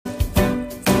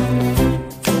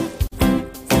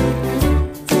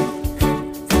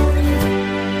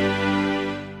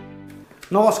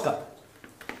নমস্কাৰ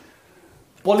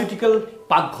পলিটিক্যাল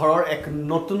পাকঘৰৰ এক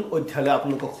নতুন অধ্যায়লৈ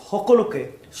আপোনালোকক সকলোকে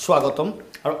স্বাগতম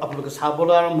আৰু আপোনালোকে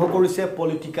চাবলৈ আৰম্ভ কৰিছে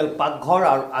পলিটিক্যাল পাকঘৰ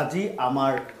আৰু আজি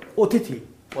আমাৰ অতিথি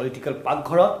পলিটিক্যাল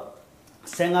পাকঘৰত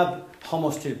চেঙা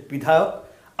সমষ্টিৰ বিধায়ক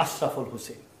আশৰাফুল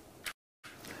হুছেইন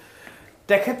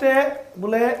তেখেতে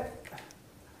বোলে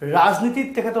ৰাজনীতিত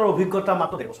তেখেতৰ অভিজ্ঞতা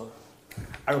মাত্ৰ 1 বছৰ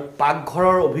আৰু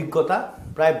পাকঘৰৰ অভিজ্ঞতা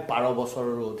প্ৰায় 12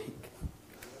 বছৰৰ অধিক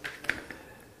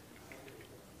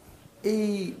এই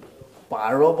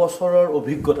 12 বছৰৰ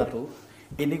অভিজ্ঞতাটো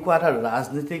এনেকুৱা এটা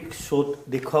ৰাজনীতিক শোট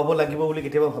দেখুৱাব লাগিব বুলি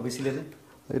কেতিয়াবা ভাবিছিলে নে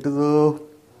এটোতো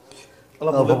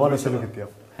অলপ ভবা নাছিলো কেতিয়া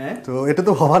তো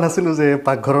এটোতো ভবা নাছিলো যে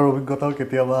পাকঘৰৰ অভিজ্ঞতাও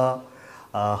কেতিয়াবা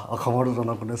অসমৰ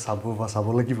জনগণে চাব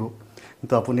লাগিব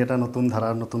কিন্তু আপুনি এটা নতুন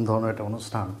ধাৰাৰ নতুন ধৰণৰ এটা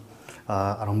অনুষ্ঠান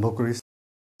আৰম্ভ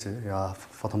কৰিছে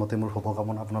প্ৰথমতে মোৰ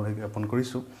শুভকামনা আপোনালৈ জ্ঞাপন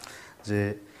কৰিছোঁ যে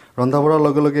ৰন্ধা বঢ়াৰ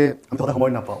লগে লগে আমি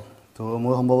সময় নাপাওঁ তো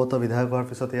মই সম্ভৱতঃ বিধায়ক হোৱাৰ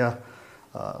পিছত এয়া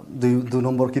 2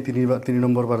 নম্বৰ কি 3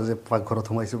 নম্বৰ বাৰ যে পাকঘৰত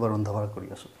সোমাইছোঁ বা ৰন্ধা বঢ়া কৰি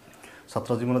আছোঁ ছাত্ৰ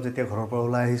জীৱনত যেতিয়া ঘৰৰ পৰা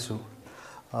ওলাই আহিছোঁ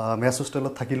মেছ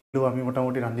হোষ্টেলত থাকিলেও আমি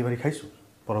মোটামুটি ৰান্ধি বাঢ়ি খাইছোঁ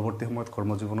পৰৱৰ্তী সময়ত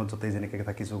কৰ্মজীৱনত য'তেই যেনেকৈ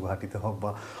থাকিছোঁ গুৱাহাটীতে হওক বা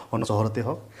অন্য চহৰতে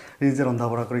হওক নিজে ৰন্ধা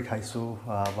বঢ়া কৰি খাইছোঁ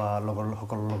বা লগৰ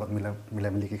সকলৰ লগত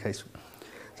মিলাই মিলিকৈ খাইছোঁ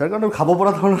যাৰ কাৰণে খাব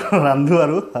পৰা ধৰণৰ ৰান্ধো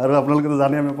আৰু আপোনালোকেতো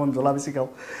জানে আমি অকণ জ্বলা বেছি খাওঁ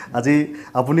আজি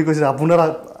আপুনি কৈছে আপোনাৰ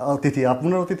অতিথি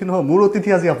নহয় মোৰ অতিথি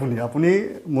আজি আপুনি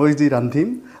মই যি ৰান্ধিম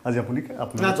আজি আপুনি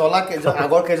জ্বলা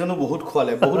আগৰ কেইজনো বহুত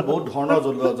খোৱালে বহুত ধৰণৰ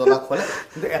জ্বলা খোৱালে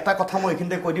কিন্তু এটা কথা মই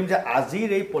এইখিনিতে কৈ দিম যে আজিৰ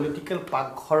এই পলিটিক্যাল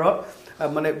পাকঘৰত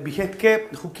মানে বিশেষকৈ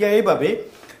সুকীয়া এইবাবে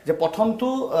যে প্ৰথমটো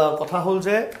কথা হ'ল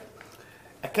যে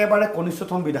একেবাৰে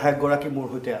কনিষ্ঠতম বিধায়কগৰাকী মোৰ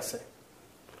সৈতে আছে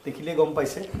দেখিলে গম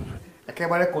পাইছে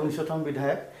একেবাৰে কনিষ্ঠতম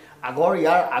বিধায়ক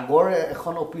ইয়াৰ আগৰ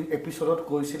এখন এপিসোডত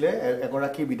কৈছিলে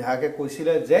এগৰাকী বিধায়কে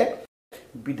কৈছিলে যে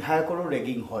বিধায়কৰো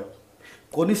ৰেগিং হয়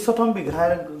কনিষ্ঠতম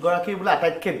বিধায়কগৰাকী বোলে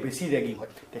আটাইতকৈ বেছি ৰেগিং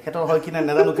হয় তেখেতৰ হয় কিনা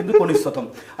নাজানো কিন্তু কনিষ্ঠতম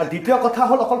আৰু দ্বিতীয় কথা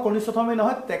হ'ল অকল কনিষ্ঠতমেই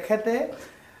নহয় তেখেতে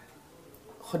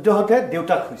সদ্যহতে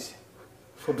দেউতাক হৈছে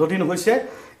 14 দিন হৈছে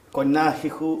কন্যা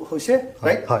শিশু হৈছে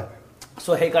ৰাইট হয়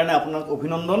সো সেইকাৰণে আপোনাক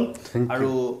অভিনন্দন আৰু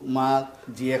মা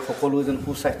জীয়েক সকলো যেন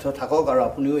সুস্বাস্থ্য থাকক আৰু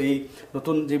আপুনিও এই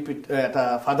নতুন যি এটা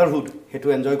ফাদাৰহুড সেইটো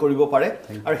এনজয় কৰিব পাৰে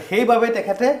আৰু সেইবাবে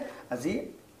তেখেতে আজি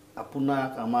আপোনাক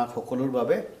আমাক সকলোৰ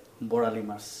বাবে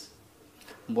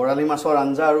বৰালি মাছৰ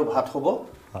আঞ্জা আৰু ভাত হ'ব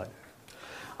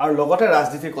আৰু লগতে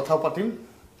ৰাজনীতিৰ কথা পাতিম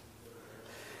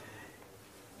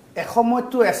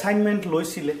এসময়তো এছাইনমেণ্ট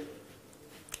লৈছিলে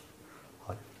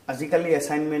আজিকালি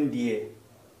এছাইনমেণ্ট দিয়ে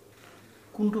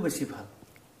কোনটো বেছি ভাল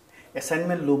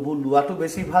এছাইনমেণ্ট লোৱাটো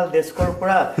বেছি ভাল ডেস্কৰ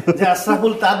পৰা যে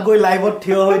আশৰাফুল তাত গৈ লাইভত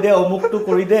থিয় হৈ দে অমুকটো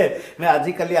কৰি দে নে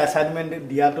আজিকালি এছাইনমেণ্ট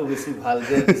দিয়াটো বেছি ভাল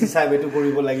যে ডিচি সাহেব এইটো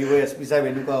কৰিব লাগিব এছপি সাহেব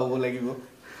এনেকুৱা হ'ব লাগিব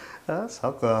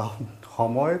চাওক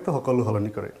সময়তো সকলো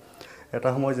সলনি কৰে এটা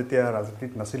সময় যেতিয়া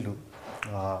ৰাজনীতিত নাছিলোঁ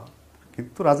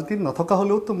কিন্তু ৰাজনীতিত নথকা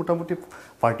হ'লেওতো মোটামুটি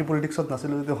পাৰ্টি পলিটিক্সত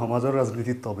নাছিলোঁ যদিও সমাজৰ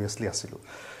ৰাজনীতিত অভিয়াছলি আছিলোঁ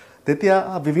তেতিয়া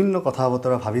বিভিন্ন কথা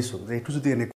বতৰা ভাবিছোঁ যে এইটো যদি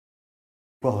এনেকুৱা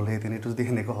হ'লেহেঁতেন এইটো যদি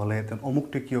সেনেকুৱা হ'লেহেঁতেন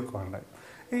অমুকটো কিয় কৰা নাই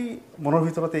এই মনৰ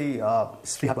ভিতৰত এই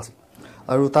স্পৃহা আছিল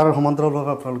আৰু তাৰ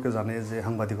সমান্তৰালভাৱে আপোনালোকে জানে যে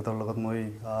সাংবাদিকতাৰ লগত মই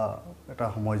এটা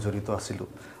সময় জড়িত আছিলোঁ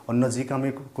অন্য যি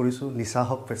কামেই কৰিছোঁ নিচা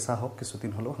হওক পেচা হওক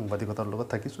কিছুদিন হ'লেও সাংবাদিকতাৰ লগত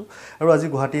থাকিছোঁ আৰু আজি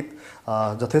গুৱাহাটীত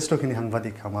যথেষ্টখিনি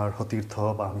সাংবাদিক আমাৰ সতীৰ্থ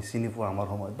বা আমি চিনি পোৱা আমাৰ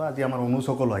সময়ত বা আজি আমাৰ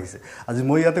অনুজসকলো আহিছে আজি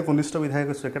মই ইয়াতে কনিষ্ঠ বিধায়ক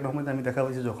হৈছোঁ একেটা সময়ত আমি দেখা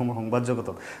পাইছোঁ যে অসমৰ সংবাদ জগতত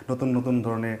নতুন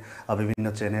ধৰণে বিভিন্ন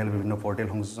চেনেল বিভিন্ন পৰ্টেল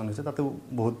সংযোজন হৈছে তাতেও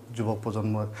বহুত যুৱক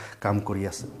প্ৰজন্মৰ কাম কৰি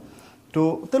আছে তো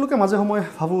তেওঁলোকে মাজে সময়ে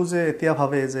ভাবোঁ যে এতিয়া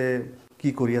ভাবে যে কি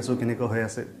কৰি আছোঁ কেনেকুৱা হৈ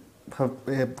আছে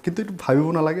কিন্তু এইটো ভাবিব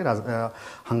নালাগে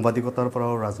সাংবাদিকতাৰ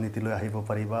পৰাও ৰাজনীতিলৈ আহিব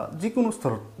পাৰি বা যিকোনো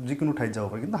স্তৰত যিকোনো ঠাইত যাব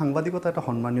পাৰি কিন্তু সাংবাদিকতা এটা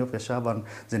সন্মানীয় পেচা বা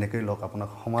যেনেকৈ লওক আপোনাক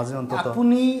সমাজে অন্তত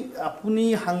আপুনি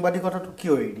সাংবাদিকতাটো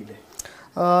কিয় এৰি দিলে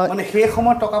মানে সেই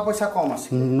সময়ত টকা পইচা কম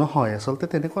আছিল নহয় আচলতে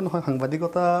তেনেকুৱা নহয়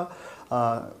সাংবাদিকতা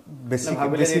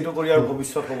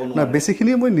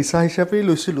বেছিখিনি মই নিচা হিচাপেই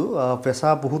লৈছিলোঁ পেচা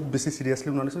বহুত বেছি চিৰিয়াছলি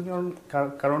নানিছিলোঁ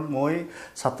কাৰণ মই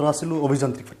ছাত্ৰ আছিলোঁ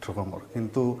অভিযান্ত্ৰিক পাঠ্যক্ৰমৰ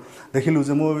কিন্তু দেখিলোঁ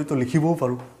যে মই এইটো লিখিবও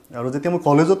পাৰোঁ আৰু যেতিয়া মই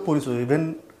কলেজত পঢ়িছোঁ ইভেন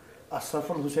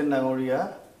আশৰাফুল হুছেইন ডাঙৰীয়া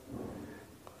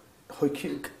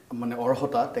শৈক্ষিক মানে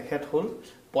অৰ্হতা তেখেত হ'ল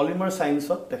পলিমাৰ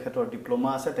ছায়েন্সত তেখেতৰ ডিপ্ল'মা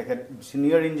আছে তেখেত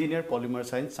senior engineer polymer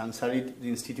science চাংচাৰীত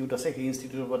institute আছে সেই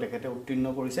ইনষ্টিটিউটৰ পৰা তেখেতে উত্তীৰ্ণ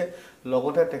কৰিছে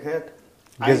লগতে তেখেত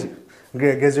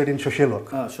গ্ৰেজুৱেট ইন ছ'চিয়েল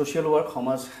ৱৰ্ক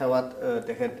সমাজ সেৱাত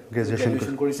তেখেত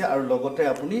গ্ৰেজুৱেশ্যন কৰিছে আৰু লগতে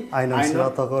আপুনি আইন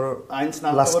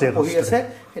স্নাতকত পঢ়ি আছে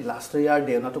সেই লাষ্ট ইয়াৰ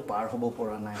দেউনাটো পাৰ হ'ব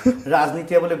পৰা নাই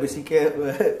ৰাজনীতিয়ে বোলে বেছিকৈ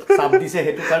চাপ দিছে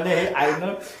সেইটো কাৰণে সেই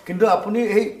আইনৰ কিন্তু আপুনি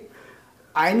সেই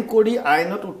আইন কৰি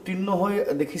আইনত উত্তীৰ্ণ হৈ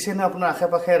দেখিছেনে আপোনাৰ আশে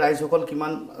পাশে ৰাইজসকল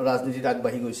কিমান ৰাজনীতিত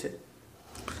আগবাঢ়ি গৈছে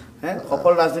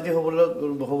সফল ৰাজনীতি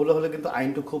হ'বলৈ হ'লে কিন্তু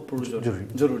আইনটো খুব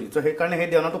জৰুৰী তো সেইকাৰণে সেই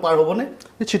দেৱানাটো পাৰ হ'বনে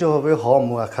নিশ্চিতভাৱে হ'ম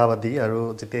মই আশাবাদী আৰু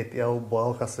যেতিয়া এতিয়াও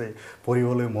বয়স আছে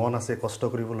পঢ়িবলৈ মন আছে কষ্ট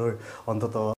কৰিবলৈ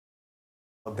অন্ততঃ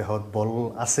দেহত বল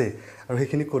আছে আৰু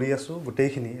সেইখিনি কৰি আছোঁ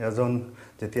গোটেইখিনি এজন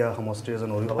যেতিয়া সমষ্টিৰ এজন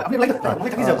অভিভাৱক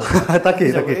তাকে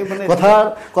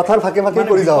কথাৰ ফাকে ফাকে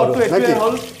কৰি যাওঁ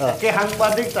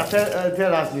সাংবাদিক তাতে এতিয়া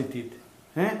ৰাজনীতিত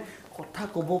কথা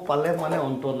ক'ব পালে মানে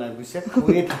অন্ত নাই বুজিছে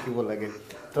কৈয়ে থাকিব লাগে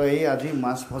তো এই আজি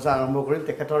মাছ ভজা আৰম্ভ কৰিম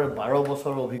তেখেতৰ 12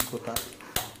 বছৰৰ অভিজ্ঞতা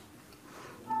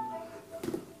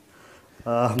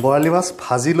বৰালি মাছ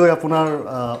ভাজি লৈ আপোনাৰ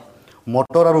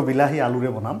মটৰ আৰু বিলাহী আলুৰে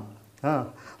বনাম হা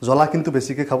জ্বলা কিন্তু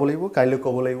বেছিকৈ খাব লাগিব কাইলৈ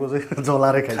ক'ব লাগিব যে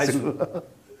জ্বলাৰে খাইছিলোঁ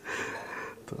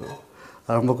তো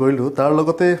আৰম্ভ কৰিলোঁ তাৰ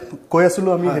লগতে কৈ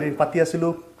আছিলোঁ আমি পাতি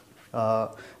আছিলোঁ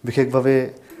বিশেষভাৱে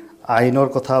আইনৰ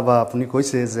কথা বা আপুনি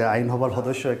কৈছে যে আইন সভাৰ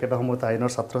সদস্য একেটা সময়ত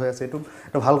আইনৰ ছাত্ৰ হৈ আছে এইটো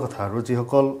এটা ভাল কথা আৰু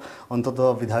যিসকল অন্ততঃ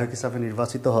বিধায়ক হিচাপে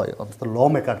নিৰ্বাচিত হয় অন্ততঃ ল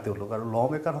মেকাৰ তেওঁলোক আৰু ল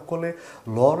মেকাৰসকলে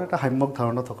লৰ এটা সাম্যক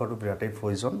ধাৰণা থকাটো বিৰাটেই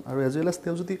প্ৰয়োজন আৰু এজ ৱেল এজ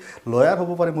তেওঁ যদি লয়াৰ হ'ব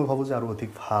পাৰে মই ভাবোঁ যে আৰু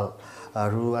অধিক ভাল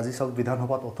আৰু আজি চাওক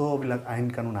বিধানসভাত অতবিলাক আইন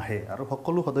কানুন আহে আৰু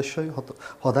সকলো সদস্যই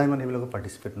সদায় মানে সেইবিলাকত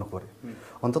পাৰ্টিচিপেট নকৰে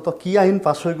অন্ততঃ কি আইন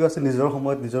পাছ হৈ গৈ আছে নিজৰ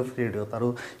সময়ত নিজৰ পিৰিয়ডত আৰু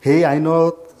সেই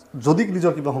আইনত যদি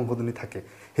নিজৰ কিবা সংশোধনী থাকে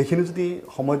সেইখিনি যদি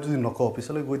সময়ত যদি নকওঁ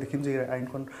পিছলৈ গৈ দেখিম যে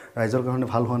আইনখন ৰাইজৰ কাৰণে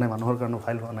ভাল হোৱা নাই মানুহৰ কাৰণে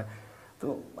ভাল হোৱা নাই তো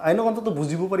আইনক অন্ততঃ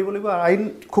বুজিব পাৰিব লাগিব আৰু আইন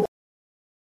খুব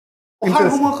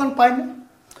সময়খন পায়নে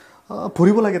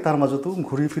ফুৰিব লাগে তাৰ মাজতো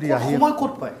ঘূৰি ফিৰি আহি সময়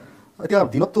ক'ত পায় এতিয়া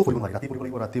দিনততো ফুৰিব নোৱাৰি ৰাতি ফুৰিব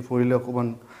লাগিব ৰাতি ফুৰিলে অকণমান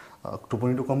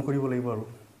টোপনিটো কম কৰিব লাগিব আৰু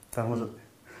তাৰ মাজত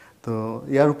তো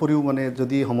ইয়াৰ উপৰিও মানে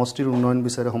যদি সমষ্টিৰ উন্নয়ন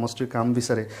বিচাৰে সমষ্টিৰ কাম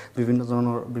বিচাৰে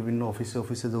বিভিন্ন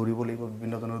অফিচে দৌৰিব লাগিব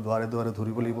বিভিন্নজনৰ দুৱাৰে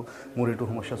ধৰিব লাগিব মোৰ এইটো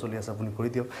সমস্যা চলি আছে আপুনি কৰি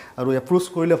দিয়ক আৰু এপ্ৰ'চ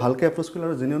কৰিলে ভালকৈ এপ্ৰ'চ কৰিলে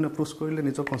আৰু জেনুইন এপ্ৰ'চ কৰিলে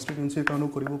নিজৰ কনষ্টিটুৱেঞ্চিৰ কাৰণেও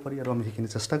কৰিব পাৰি আৰু আমি সেইখিনি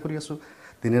চেষ্টা কৰি আছোঁ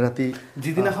দিনে ৰাতি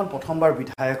যিদিনাখন প্ৰথমবাৰ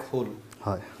বিধায়ক হ'ল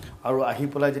হয় আৰু আহি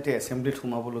পেলাই যেতিয়া এছেম্বলিত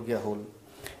সোমাবলগীয়া হ'ল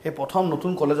এই প্ৰথম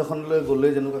নতুন কলেজ এখনলৈ গ'লে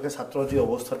যেনেকুৱাকৈ ছাত্ৰৰ যি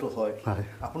অৱস্থাটো হয়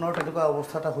আপোনাৰ তেনেকুৱা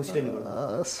অৱস্থা এটা হৈছিলে নেকি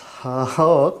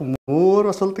চাওক মোৰ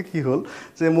আচলতে কি হ'ল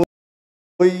যে মোৰ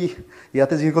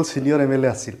ইয়াতে যিসকল ছিনিয়ৰ MLA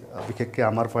আছিল বিশেষকৈ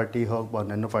আমাৰ পাৰ্টি হওক বা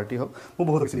অন্যান্য পাৰ্টি হওক মই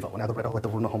বহুত চিনি পাওঁ এটা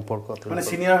গুৰুত্বপূৰ্ণ সম্পৰ্ক মানে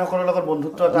ছিনিয়ৰসকলৰ লগত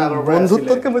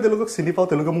বন্ধুত্বতকৈ মই তেওঁলোকক চিনি পাওঁ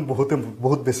তেওঁলোকে মোক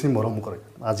বহুত বেছি মৰম কৰে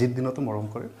আজিৰ দিনতো মৰম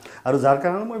কৰে আৰু যাৰ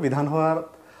কাৰণে মই বিধানসভাৰ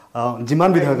যিমান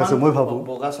বিধায়ক আছে মই ভাবোঁ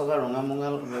বগা চগা ৰঙা মঙা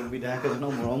বিধায়ক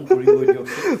এজনক মৰম কৰিবই দিয়ক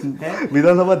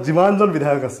বিধানসভাত যিমানজন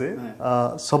বিধায়ক আছে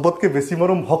চবতকৈ বেছি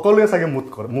মৰম সকলোৱে চাগে মোক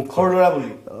কৰে মোক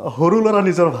সৰু ল'ৰা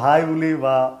নিজৰ ভাই বুলি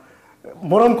বা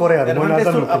মৰম কৰে আৰু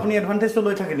আপুনি এডভান্টেজটো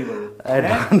লৈ থাকে নেকি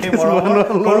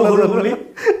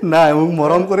নাই মোক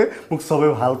মৰম কৰে মোক চবে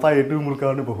ভাল পায় এইটো মোৰ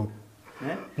কাৰণে বহুত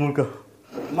মোৰ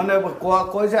মানে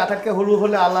কয় যে আটাইতকৈ সৰু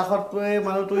হ'লে আলাসতকৈ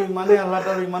মানুহটো ইমানেই আহ্লাদ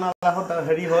আৰু ইমান আলাসত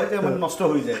হেৰি হয় যে মানে নষ্ট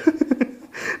হৈ যায়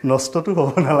নষ্টটো হ'ব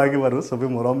নালাগে বাৰু চবে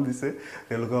মৰম দিছে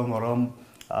তেওঁলোকৰ মৰম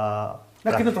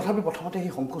কিন্তু তথাপি প্ৰথমতে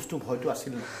সেই সংকোচটো ভয়টো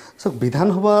আছিল চাওক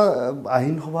বিধানসভা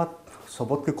আইন সভাত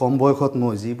চবতকৈ কম বয়সত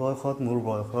মই যি বয়সত মোৰ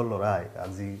বয়সৰ ল'ৰাই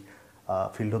আজি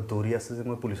ফিল্ডত দৌৰি আছে যে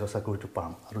মই পুলিচৰ চাকৰিটো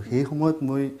পাম আৰু সেই সময়ত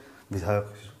মই বিধায়ক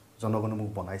জনগণে মোক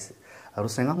বনাইছে আৰু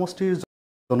চেঙা সমষ্টিৰ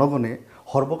জনগণে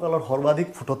সৰ্বকালৰ সৰ্বাধিক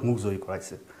ভোটত মোক জয়ী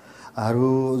কৰাইছে আৰু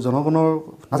জনগণৰ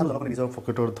জনগণে নিজৰ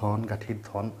পকেটৰ ধন গাঁঠিৰ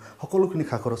ধন সকলোখিনি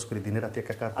খা খৰচ কৰি দিনে ৰাতি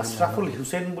একাকাৰ আশৰাফুল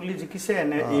হুছেইন বুলি জিকিছে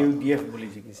নে UDF বুলি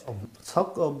জিকিছে চাওক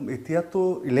এতিয়াতো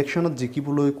ইলেকশ্যনত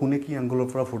জিকিবলৈ কোনে কি এংগলৰ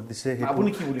পৰা ভোট দিছে সেইটো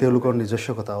তেওঁলোকৰ নিজস্ব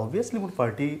কথা অবভিয়াছলি মোৰ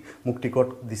পাৰ্টি মোক টিকট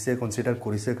দিছে কনচিডাৰ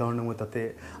কৰিছে কাৰণে মই তাতে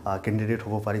কেণ্ডিডেট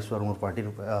হ'ব পাৰিছোঁ আৰু মোৰ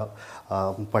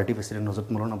পাৰ্টি প্ৰেচিডেণ্ট হজৰত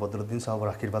মৌলানা বদৰুদ্দিন চাহাবৰ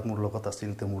আশীৰ্বাদ মোৰ লগত আছিল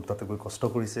তেওঁ মোৰ তাতে গৈ কষ্ট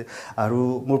কৰিছে আৰু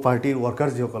মোৰ পাৰ্টিৰ ৱৰ্কাৰ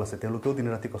যিসকল আছে তেওঁলোকেও দিনে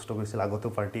ৰাতি কষ্ট কৰিছিল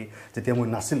আগতেও পাৰ্টি যেতিয়া মই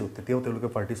নাছিলোঁ তেতিয়াও তেওঁলোকে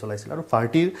পাৰ্টি চলাইছিল আৰু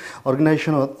পাৰ্টিৰ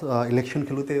অৰ্গেনাইজেশ্যনত ইলেকশ্যন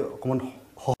খেলোঁতে অকণমান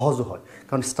সহজো হয়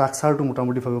কাৰণ ষ্ট্ৰাকচাৰটো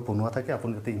মোটামুটিভাৱে বনোৱা থাকে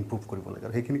আপুনি যাতে ইম্প্ৰুভ কৰিব লাগে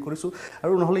আৰু সেইখিনি কৰিছোঁ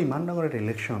আৰু নহ'লে ইমান ডাঙৰ এটা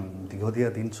ইলেকশ্যন দীঘলীয়া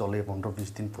দিন চলে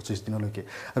 15-20 দিন 25 দিনলৈকে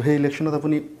আৰু সেই ইলেকশ্যনত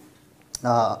আপুনি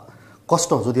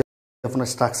কষ্ট যদি আপোনাৰ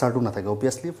ষ্ট্ৰাকচাৰটো নাথাকে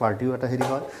অবভিয়াছলি পাৰ্টিও এটা হেৰি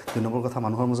হয় 2 নম্বৰ কথা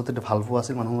মানুহৰ মাজত এটা ভাল পোৱা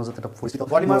আছিল মানুহৰ মাজত এটা পৰিচিত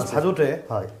বৰালি মাছ ভাজোতে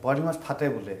হয় বৰালি মাছ ফাটে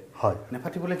বোলে হয়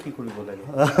নেফাটিবলৈ কি কৰিব লাগে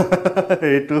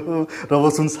এইটো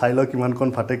ৰ'বচোন চাই লওঁ কিমানখন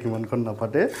ফাটে কিমানখন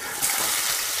নাফাটে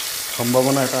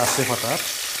সম্ভাৱনা এটা আছে ফাটাৰ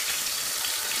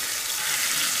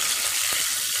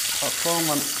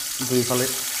অকণমান দুইফালে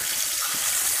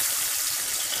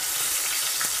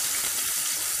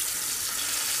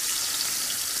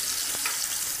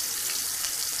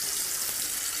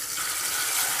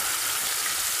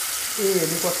এই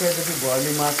এনেকুৱাকৈ যদি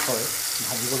বৰালি মাছ হয়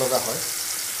ভাজিব লগা হয়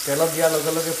তেলত দিয়াৰ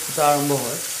লগে লগে ফুটা আৰম্ভ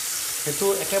হয় সেইটো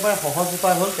একেবাৰে সহজ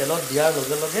উপায় হ'ল তেলত দিয়াৰ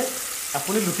লগে লগে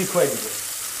আপুনি লুটি খুৱাই দিব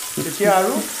তেতিয়া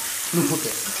আৰু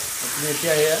নুফুটে আপুনি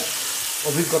এতিয়া এয়া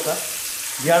অভিজ্ঞতা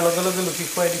দিয়াৰ লগে লগে লুটি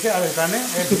খুৱাই দিছে আৰু সেইকাৰণে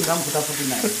এই ধুমধাম ফুটাফুটি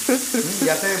নাই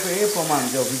ইয়াতে এই প্ৰমাণ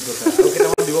যে অভিজ্ঞতা আৰু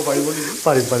কেইটামান দিব পাৰিব নেকি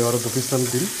পাৰিম আৰু 2 পিচমান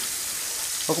দিম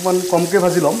অকণমান কমকৈ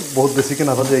ভাজি ল'ম বহুত বেছিকৈ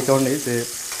নাভাজে এইকাৰণেই যে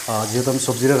যিহেতু আমি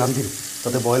চব্জিৰে ৰান্ধিম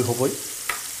তাতে বইল হ'বই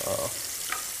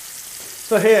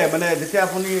তো সেয়াই মানে যেতিয়া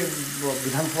আপুনি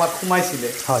বিধানসভাত সোমাইছিলে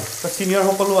হয় তো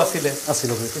ছিনিয়ৰসকলো আছিলে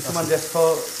কিছুমান আছিলে জ্যেষ্ঠ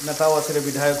নেতাও আছিলে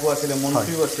বিধায়কো আছিলে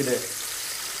মন্ত্ৰীও আছিলে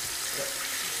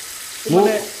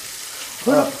মানে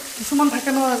কিছুমান থাকে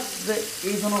নহয় যে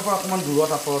এইজনৰ পৰা অকণমান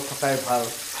দূৰত আঁতৰত থকাই ভাল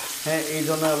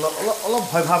এইজনে অলপ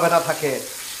ভয় ভাৱ এটা থাকে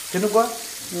তেনেকুৱা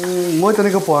মই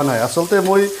তেনেকৈ পোৱা নাই আচলতে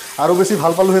মই আৰু বেছি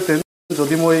ভাল পালোহেঁতেন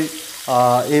যদি মই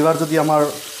এইবাৰ যদি আমাৰ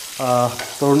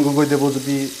তৰুণ গগৈদেৱো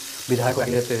যদি বিধায়ক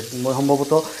আহিলেহেঁতেন মই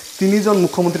সম্ভৱতঃ 3জন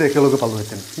মুখ্যমন্ত্ৰী একেলগে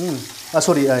পালোহেঁতেন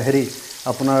হেৰি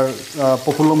আপোনাৰ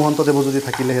প্ৰফুল্ল মহন্তদেৱো যদি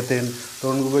থাকিলেহেঁতেন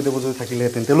তৰুণ গগৈদেৱো যদি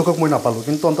থাকিলেহেঁতেন তেওঁলোকক মই নাপালোঁ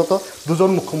কিন্তু অন্ততঃ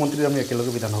 2জন মুখ্যমন্ত্ৰী আমি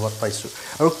একেলগে বিধানসভাত পাইছোঁ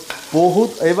আৰু বহুত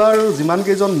এইবাৰ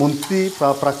যিমানকেইজন মন্ত্ৰী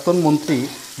প্ৰাক্তন মন্ত্ৰী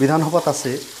বিধানসভাত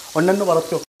আছে অন্যান্য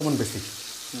বাৰতকৈ অকণমান বেছি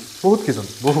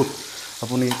বহুত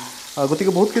আপুনি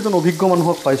গতিকে বহুতকেইজন অভিজ্ঞ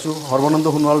মানুহক পাইছোঁ সৰ্বানন্দ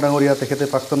সোণোৱাল ডাঙৰীয়া তেখেতে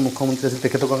প্ৰাক্তন মুখ্যমন্ত্ৰী আছিল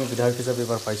তেখেতক আমি বিধায়ক হিচাপে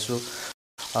এবাৰ পাইছোঁ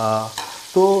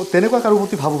তো তেনেকুৱা কাৰো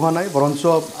প্ৰতি ভাৱ হোৱা নাই বৰঞ্চ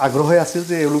আগ্ৰহে আছিল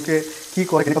যে এওঁলোকে কি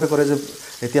কৰে কেনেকৈ কৰে যে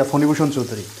এতিয়া ফণীভূষণ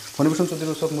চৌধুৰীৰ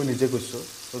ওচৰত মই নিজে গৈছোঁ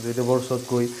জয়দেৱৰ ওচৰত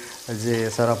গৈ যে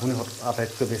ছাৰ আপুনি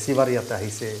আটাইতকৈ বেছিবাৰ ইয়াতে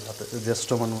আহিছে জ্যেষ্ঠ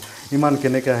মানুহ ইমান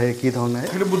কেনেকৈ আহে কি ধৰণে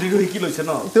আহে বুদ্ধিটো শিকি লৈছে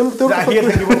ন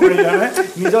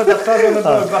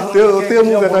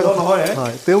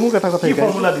তেওঁ মোক এটা কথা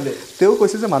তেওঁ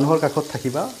কৈছে যে মানুহৰ কাষত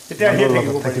থাকিবা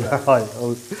হয়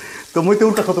তো মই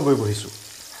তেওঁৰ কাষতো গৈ বহিছোঁ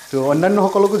তো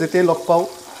অন্যান্যসকলকো যেতিয়াই লগ পাওঁ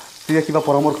তেতিয়া কিবা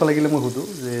পৰামৰ্শ লাগিলে মই সুধোঁ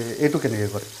যে এইটো কেনেকৈ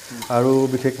কৰে আৰু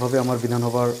বিশেষভাৱে আমাৰ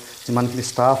বিধানসভাৰ যিমানখিনি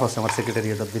ষ্টাফ আছে আমাৰ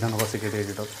ছেক্ৰেটেৰিয়েটত বিধানসভা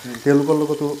ছেক্ৰেটেৰিয়েটত তেওঁলোকৰ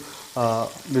লগতো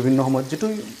বিভিন্ন সময়ত যিটো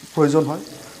প্ৰয়োজন হয়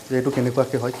যে এইটো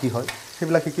কেনেকুৱাকৈ হয় কি হয়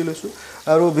সেইবিলাক শিকি লৈছোঁ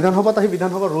আৰু বিধানসভাত আহি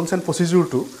বিধানসভাৰ ৰুলছ এণ্ড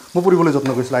প্ৰচিডিউৰটো মই পঢ়িবলৈ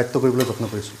যত্ন কৰিছিলোঁ আয়ত্ব কৰিবলৈ যত্ন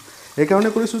কৰিছোঁ এইকাৰণে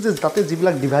কৰিছোঁ যে তাতে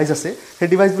যিবিলাক ডিভাইচ আছে সেই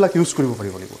ডিভাইচবিলাক ইউজ কৰিব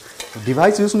পাৰিব লাগিব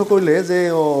ডিভাইচ ইউজ নকৰিলে যে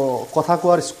কথা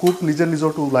কোৱাৰ স্কোপ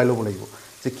নিজৰটো ওলাই ল'ব লাগিব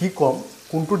যে কি ক'ম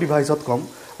কোনটো ডিভাইচত ক'ম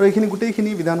আৰু এইখিনি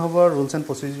গোটেইখিনি বিধানসভাৰ ৰুলছ এণ্ড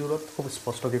প্ৰচিডিউৰত খুব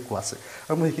স্পষ্টকৈ কোৱা আছে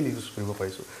আৰু মই সেইখিনি ইউজ কৰিব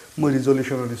পাৰিছোঁ মই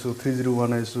ৰিজলিউশ্যন আনিছোঁ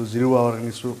 301 আনিছোঁ 01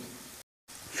 আনিছোঁ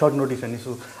শ্বৰ্ট ন'টিছ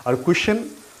আনিছোঁ আৰু কুৱেশ্যন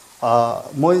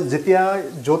মই যেতিয়া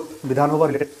য'ত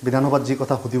বিধানসভাত যি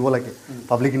কথা সুধিব লাগে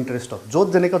পাব্লিক ইণ্টাৰেষ্টত য'ত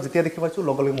যেনেকৈ যেতিয়া দেখি পাইছোঁ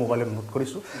লগে লগে মোবাইলত নোট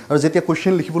কৰিছোঁ আৰু যেতিয়া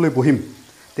কুৱেশ্যন লিখিবলৈ বহিম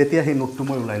তেতিয়া সেই নোটটো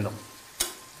মই ওলাই ল'ম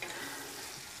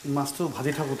মাছটো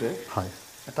ভাজি থাকোঁতে হয়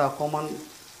এটা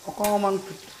অকণমান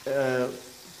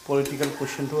পলিটিকেল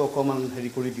কুৱেশ্যনটো অকণমান হেৰি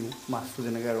কৰি দিওঁ মাছটো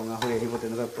যেনেকৈ ৰঙা হৈ আহিব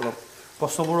তেনেকৈ অলপ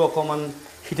প্ৰশ্নবোৰো অকণমান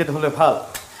হিটেড হ'লে ভাল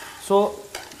চ'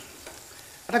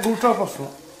 এটা গুৰুতৰ প্ৰশ্ন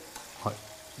হয়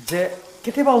যে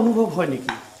কেতিয়াবা অনুভৱ হয়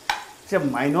নেকি যে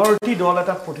মাইনৰিটি দল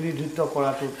এটাত প্ৰতিনিধিত্ব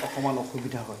কৰাটোত অকণমান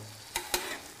অসুবিধা হয়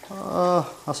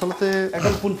আচলতে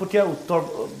একদম পোনপটীয়া উত্তৰ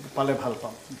পালে ভাল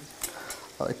পাম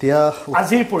এতিয়া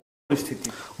আজিৰ পৰিস্থিতি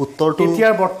উত্তৰটো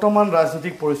এতিয়াৰ বৰ্তমান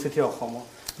ৰাজনৈতিক পৰিস্থিতি অসমৰ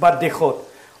বা দেশত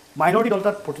মাইনৰিটি দল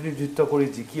এটাত প্ৰতিনিধিত্ব কৰি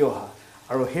জিকি অহা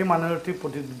আৰু সেই মাইনৰিটি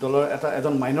দলৰ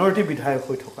এজন মাইনৰিটি বিধায়ক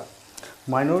হৈ থকা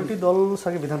মাইনৰিটি দল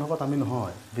চাগে বিধানসভাত আমি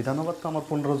নহয় বিধানসভাততো আমাৰ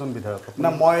 15জন বিধায়ক না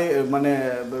মই মানে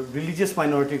ৰিলিজিয়াছ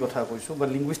মাইনৰিটিৰ কথা কৈছোঁ বা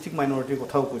লিংগুইষ্টিক মাইনৰিটিৰ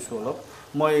কথাও কৈছোঁ অলপ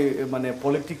মই মানে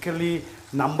পলিটিকেলি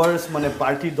নাম্বাৰ্ছ মানে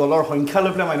পাৰ্টি দলৰ সংখ্যা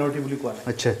লৈ পেলাই মাইনৰিটি বুলি কোৱা নাই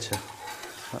আচ্ছা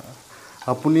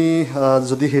আপুনি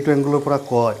যদি সেইটো এংগলৰ পৰা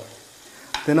কয়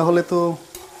তেনেহ'লেতো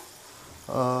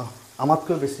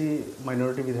আমাতকৈ বেছি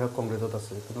মাইনৰিটি বিধায়ক কংগ্ৰেছত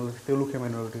আছে তেওঁলোকে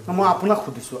মাইনৰিটি মই আপোনাক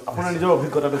সুধিছোঁ আপোনাৰ নিজৰ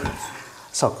অভিজ্ঞতাটো সুধিছোঁ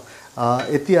চাওক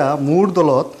এতিয়া মোৰ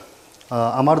দলত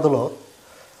আমাৰ দলত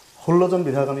 16জন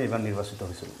বিধায়ক আমি এইবাৰ নিৰ্বাচিত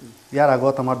হৈছিলোঁ ইয়াৰ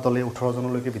আগত আমাৰ দলে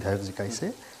 18জনলৈকে বিধায়ক জিকাইছে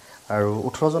আৰু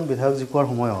 18জন বিধায়ক জিকোৱাৰ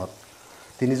সময়ত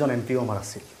 3জন এমপিও আমাৰ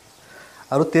আছিল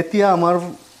আৰু তেতিয়া আমাৰ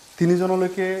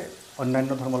 3জনলৈকে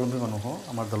অন্যান্য ধৰ্মাৱলম্বী মানুহো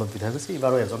আমাৰ দলত বিধায়ক হৈছে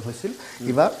এইবাৰো এজন হৈছিল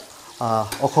এইবাৰ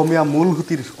অসমীয়া মূল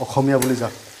সুঁতিৰ অসমীয়া বুলি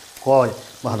যাক কয়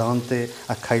বা সাধাৰণতে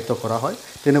আখ্যায়িত কৰা হয়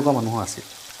তেনেকুৱা মানুহ আছিল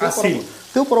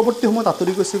তেওঁ পৰৱৰ্তী সময়ত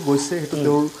আঁতৰি গৈছে সেইটো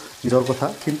তেওঁৰ নিজৰ কথা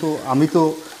কিন্তু আমিতো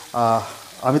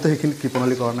সেইখিনি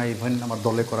কৃপণালী কৰা নাই ইভেন আমাৰ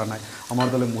দলে কৰা নাই আমাৰ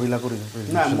দলে মহিলাকো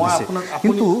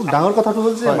কিন্তু ডাঙৰ কথাটো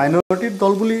হ'ল যে মাইনৰিটিৰ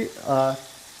দল বুলি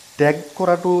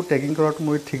টেগিং কৰাটো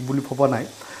মই ঠিক বুলি ভবা নাই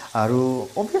আৰু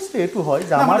অবভিয়াছলি এইটো হয়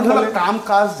যে আমাৰ কাম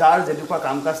কাজ যাৰ যেনেকুৱা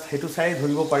কাম কাজ সেইটো চাই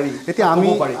ধৰিব পাৰি এতিয়া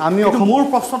আমি মোৰ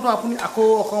প্ৰশ্নটো আপুনি আকৌ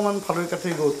অকণমান ফালৰি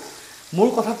কাটি গ'ল মোৰ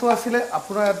কথাটো আছিলে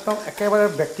আপোনাৰ একদম একেবাৰে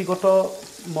ব্যক্তিগত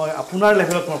মই আপোনাৰ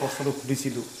লেভেলত মই প্ৰশ্নটো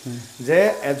সুধিছিলোঁ যে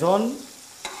এজন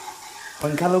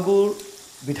সংখ্যালঘুৰ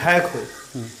বিধায়ক হৈ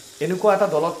এনেকুৱা এটা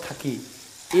দলত থাকি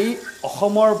এই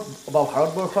অসমৰ বা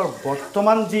ভাৰতবৰ্ষৰ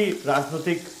বৰ্তমান যি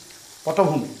ৰাজনৈতিক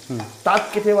পটভূমি তাত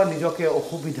কেতিয়াবা নিজকে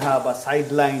অসুবিধা বা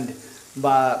চাইডলাইন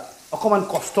বা অকণমান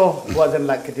কষ্ট হোৱা যেন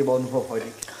কেতিয়াবা অনুভৱ হয়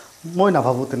নেকি? মই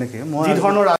নাভাবোঁ তেনেকৈ। মই যি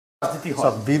ধৰণৰ ৰাজনীতি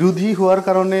হয় বিৰোধী হোৱাৰ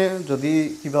কাৰণে যদি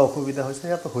কিবা অসুবিধা হৈছে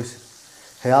সেয়াতো হৈছে,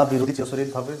 সেয়া বিৰোধী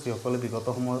চিৰচৰিতভাৱে যিসকলে বিগত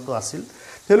সময়তো আছিল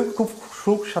তেওঁলোকে খুব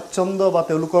সুখ স্বাচ্ছন্দ্য বা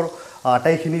তেওঁলোকৰ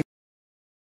আটাইখিনি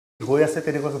হৈ আছে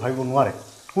তেনেকুৱাকৈ ভাবিব নোৱাৰে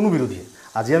কোনো বিৰোধীয়ে।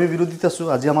 আজি আমি বিৰোধীত আছোঁ,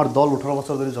 আজি আমাৰ দল 18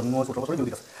 বছৰ ধৰি জন্ম 18 বছৰ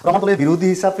বিৰোধী আছে। আমাৰ দলে বিৰোধী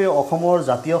হিচাপে অসমৰ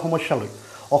জাতীয় সমস্যালৈ,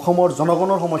 অসমৰ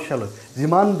জনগণৰ সমস্যালৈ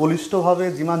যিমান বলিষ্ঠভাৱে,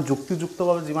 যিমান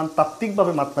যুক্তিযুক্তভাৱে, যিমান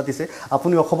তাত্ত্বিকভাৱে মাত মাতিছে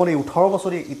আপুনি অসমৰ এই 18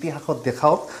 বছৰীয়া ইতিহাসত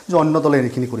দেখাওক যে অন্য দলে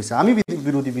এইখিনি কৰিছে। আমি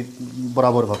বিৰোধী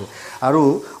বৰাবৰভাৱে, আৰু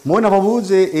মই নাভাবোঁ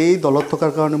যে এই দলত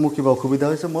থকাৰ কাৰণে মোৰ কিবা অসুবিধা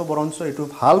হৈছে। মই বৰঞ্চ এইটো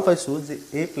ভাল পাইছোঁ যে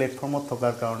এই প্লেটফৰ্মত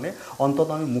থকাৰ কাৰণে অন্তত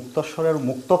আমি মুক্তস্বৰে আৰু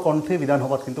মুক্ত কণ্ঠে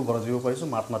বিধানসভাত কিন্তু গৰজিব পাৰিছোঁ,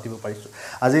 মাত মাতিব পাৰিছোঁ।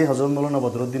 আজি হজৰত মৌলানা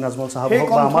বদৰুদ্দিন আজমল চাহাব হওক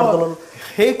বা আমাৰ দলৰ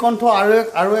সেই কণ্ঠ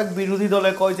আৰু এক বিৰোধী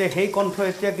দলে কয় যে সেই কণ্ঠ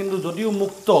এতিয়া কিন্তু যদিও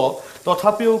মুক্ত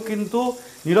তথাপিও কিন্তু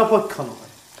নিৰপেক্ষ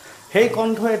নহয়। সেই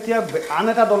কণ্ঠ এতিয়া আন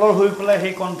এটা দলৰ হৈ পেলাই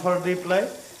সেই কণ্ঠৰ দি পেলাই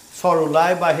স্বৰ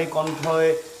ওলায় বা সেই কণ্ঠই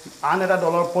আন এটা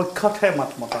দলৰ পক্ষতহে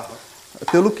মাত মতা হয়।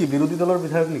 তেওঁলোক কি বিৰোধী দলৰ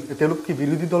বিধায়ক নেকি? তেওঁলোক কি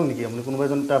বিৰোধী দল নেকি? আপুনি কোনোবা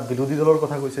এজন এটা বিৰোধী দলৰ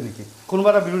কথা কৈছে নেকি? কোনোবা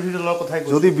এটা বিৰোধী দলৰ কথাই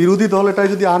কৈছে। যদি বিৰোধী দল এটাই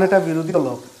যদি আন এটা বিৰোধী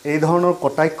দলক এই ধৰণৰ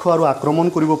কটাক্ষ আৰু আক্ৰমণ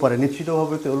কৰিব পাৰে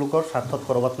নিশ্চিতভাৱে তেওঁলোকৰ স্বাৰ্থত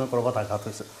ক'ৰবাত নহয় ক'ৰবাত আঘাত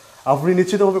হৈছে। আপুনি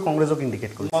নিশ্চিতভাৱে কংগ্ৰেছক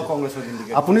ইণ্ডিকেট কৰিছে।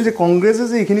 আপুনি যে কংগ্ৰেছে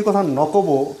যে এইখিনি কথা নক'ব,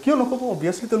 কিয় নক'ব?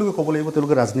 অভিয়াছলি তেওঁলোকে ক'ব লাগিব,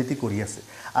 তেওঁলোকে ৰাজনীতি কৰি আছে।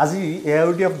 আজি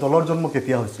AIUDF দলৰ জন্ম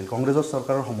কেতিয়া হৈছিল? কংগ্ৰেছৰ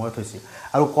চৰকাৰৰ সময়ত হৈছিল,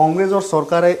 আৰু কংগ্ৰেছৰ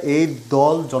চৰকাৰে এই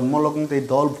দল জন্মলগ্ন, এই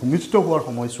দল ভূমিষ্ঠ হোৱাৰ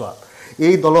সময়ছোৱাত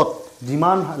এই দলত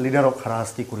যিমান লিডাৰক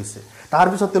হাৰাশাস্তি কৰিছে,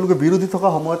 তাৰপিছত তেওঁলোকে বিৰোধী থকা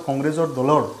সময়ত কংগ্ৰেছৰ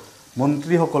দলৰ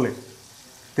মন্ত্ৰীসকলে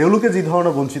তেওঁলোকে যি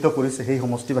ধৰণৰ বঞ্চিত কৰিছে সেই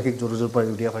সমষ্টিবাসীক জোৰ জোৰ পৰা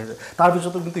UDF আহিছে।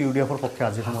 তাৰপিছতো কিন্তু UDFৰ পক্ষে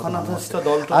আজি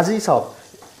সময়ত আজি চাওক,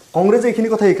 কংগ্ৰেছে এইখিনি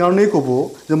কথা এইকাৰণেই ক'ব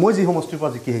যে মই যি সমষ্টিৰ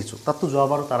পৰা জিকি আহিছোঁ তাততো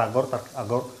যোৱাবাৰ তাৰ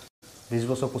আগৰ 20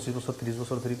 বছৰ 25 বছৰ 30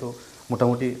 বছৰ ধৰিতো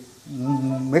মোটামুটি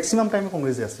মেক্সিমাম টাইমে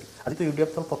কংগ্ৰেছে আছিল। আজিতো UDF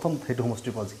দল প্ৰথম সেইটো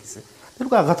সমষ্টিৰ পৰা জিকিছে,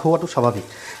 তেওঁলোকে আঘাত হোৱাটো স্বাভাৱিক।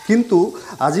 কিন্তু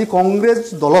আজি কংগ্ৰেছ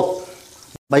দলক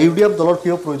বা UDF দলৰ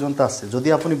কিয় প্ৰয়োজনীয়তা আছে? যদি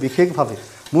আপুনি বিশেষভাৱে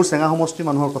মোৰ চেঙা সমষ্টিৰ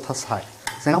মানুহৰ কথা চায়,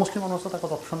 চেঙা সমষ্টিৰ মানুহৰ ওচৰত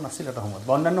আগত অপশ্যন নাছিল এটা সময়ত,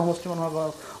 বা অন্যান্য সমষ্টিৰ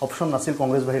মানুহৰ অপশ্যন নাছিল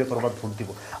কংগ্ৰেছ বাহিৰে ক'ৰবাত ভোট দিব।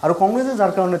 আৰু কংগ্ৰেছে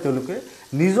যাৰ কাৰণে তেওঁলোকে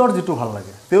নিজৰ যিটো ভাল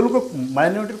লাগে, তেওঁলোকে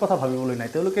মাইনৰিটিৰ কথা ভাবিবলৈ নাই,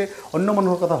 তেওঁলোকে অন্য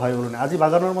মানুহৰ কথা ভাবিবলৈ নাই। আজি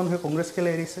বাগানৰ মানুহে কংগ্ৰেছ কেলে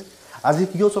এৰিছে? আজি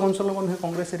কিয় চৰাঞ্চলৰ মানুহে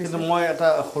কংগ্ৰেছ এৰিছে? কিন্তু মই এটা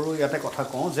সৰু ইয়াতে কথা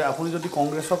কওঁ যে আপুনি যদি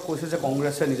কংগ্ৰেছক কৈছে যে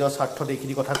কংগ্ৰেছে নিজৰ স্বাৰ্থত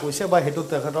এইখিনি কথা কৈছে বা সেইটো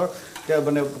তেখেতৰ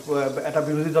মানে এটা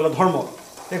বিৰোধী দলৰ ধৰ্ম,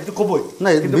 সেইটো ক'বই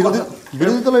নাই।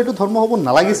 বিৰোধী দলৰ এইটো ধৰ্ম হ'ব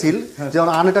নালাগিছিল যে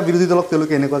আন এটা বিৰোধী দলক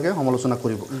তেওঁলোকে এনেকুৱাকৈ সমালোচনা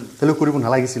কৰিব, তেওঁলোকে কৰিব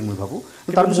নালাগিছিল মই ভাবোঁ।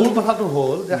 তাৰ মূল কথাটো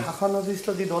হ'ল যে শাসনাধিষ্ঠ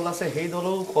যি দল আছে সেই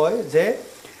দলেও কয় যে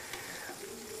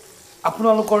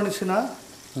আপোনালোকৰ নিচিনা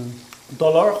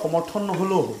দলৰ সমৰ্থন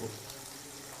নহ'লেও হ'ব,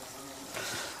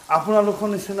 আপোনালোকৰ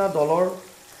নিচিনা দলৰ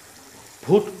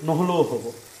ভোট নহ'লেও হ'ব।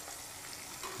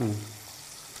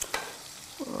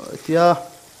 এতিয়া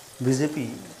বিজেপি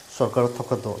চৰকাৰত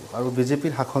থকা দল আৰু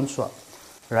বিজেপিৰ শাসন চোৱা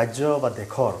ৰাজ্য বা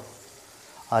দেশৰ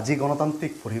আজি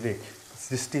গণতান্ত্ৰিক পৰিৱেশ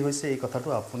সৃষ্টি হৈছে, এই কথাটো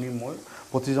আপুনি মই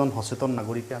প্ৰতিজন সচেতন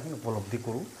নাগৰিকে আমি উপলব্ধি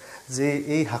কৰোঁ যে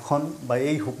এই শাসন বা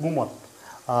এই হুকুমত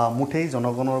মুঠেই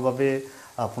জনগণৰ বাবে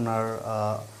আপোনাৰ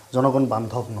জনগণ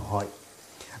বান্ধৱ নহয়।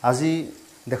 আজি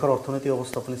দেশৰ অৰ্থনৈতিক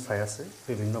অৱস্থা আপুনি চাই আছে,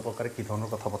 বিভিন্ন প্ৰকাৰে কি ধৰণৰ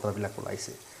কথা বতৰাবিলাক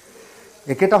ওলাইছে।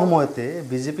 একেটা সময়তে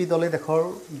বিজেপি দলে দেশৰ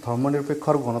ধৰ্মনিৰপেক্ষ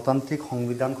আৰু গণতান্ত্ৰিক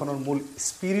সংবিধানখনৰ মূল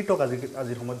স্পিৰিটক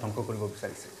আজিৰ সময়ত ধ্বংস কৰিব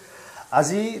বিচাৰিছে।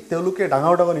 আজি তেওঁলোকে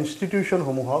ডাঙৰ ডাঙৰ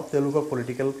ইনষ্টিটিউশ্যনসমূহক তেওঁলোকৰ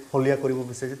পলিটিকেল ফলীয়া কৰিব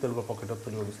বিচাৰিছে, তেওঁলোকৰ পকেটত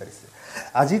তুলিব বিচাৰিছে।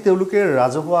 আজি তেওঁলোকে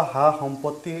ৰাজহুৱা সা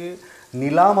সম্পত্তি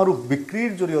নিলাম আৰু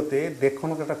বিক্ৰীৰ জৰিয়তে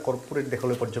দেশখনক এটা কৰ্পৰেট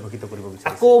দেশলৈ পৰ্যবেক্ষিত কৰিব বিচাৰিছে।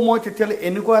 আকৌ মই তেতিয়াহ'লে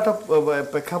এনেকুৱা এটা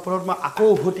প্ৰেক্ষাপটত মই আকৌ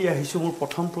উভতি আহিছোঁ। মোৰ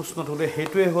প্ৰথম প্ৰশ্নটো হ'লে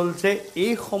সেইটোৱে হ'ল যে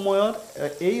এই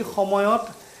সময়ত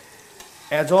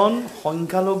এজন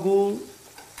সংখ্যালঘু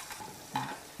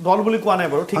দল বুলি কোৱা নাই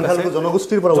বাৰু, ঠিক আছে,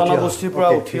 জনগোষ্ঠীৰ পৰা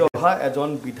উঠি অহা এজন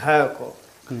বিধায়কক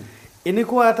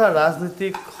এনেকুৱা এটা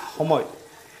ৰাজনীতিক সময়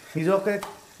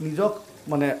নিজক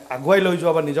মানে আগুৱাই লৈ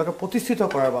যোৱা বা নিজকে প্ৰতিষ্ঠিত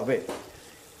কৰাৰ বাবে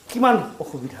কিমান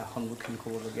অসুবিধাৰ সন্মুখীন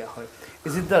হ'বলগীয়া হয়?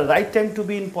 Is it the right time to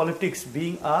be in politics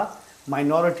being a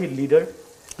minority leader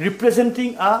ৰিপ্ৰেজেণ্টিং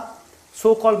আ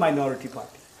চ' কল মাইনৰিটি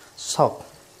পাৰ্টি? চাওক,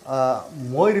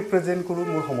 মই ৰিপ্ৰেজেণ্ট কৰোঁ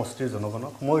মোৰ সমষ্টিৰ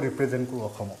জনগণক, মই ৰিপ্ৰেজেণ্ট কৰোঁ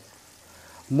অসমক।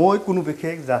 মই কোনো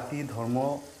বিশেষ জাতি ধৰ্ম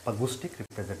বা গোষ্ঠীক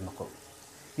ৰিপ্ৰেজেণ্ট নকৰোঁ।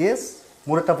 য়েছ,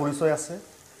 মোৰ এটা পৰিচয় আছে,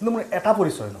 কিন্তু মোৰ এটা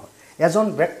পৰিচয় নহয়। এজন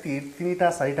ব্যক্তিৰ 3টা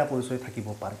 4টা পৰিচয় থাকিব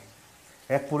পাৰে।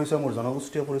 এক পৰিচয় মোৰ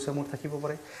জনগোষ্ঠীয় পৰিচয় মোৰ থাকিব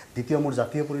পাৰে, দ্বিতীয় মোৰ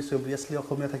জাতীয় পৰিচয় অভিয়াছলি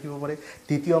অসমীয়া থাকিব পাৰে,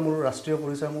 তৃতীয় মোৰ ৰাষ্ট্ৰীয়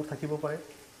পৰিচয় মোৰ থাকিব পাৰে,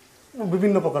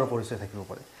 বিভিন্ন প্ৰকাৰৰ পৰিচয় থাকিব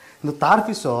পাৰে কিন্তু তাৰ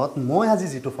পিছত মই আজি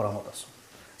যিটো ফৰামত আছোঁ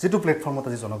যিটো প্লেটফৰ্মত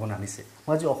আজি জনগণে আনিছে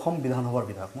মই আজি অসম বিধানসভাৰ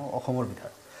বিধায়ক মই অসমৰ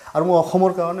বিধায়ক আৰু মই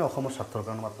অসমৰ কাৰণে অসমৰ স্বাৰ্থৰ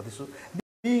কাৰণে মাত পাতিছোঁ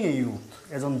বিং এ ইউথ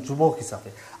এজন যুৱক হিচাপে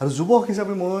আৰু যুৱক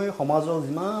হিচাপে মই সমাজৰ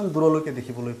যিমান দূৰলৈকে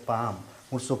দেখিবলৈ পাম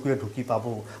মোৰ চকুৱে ঢুকি পাব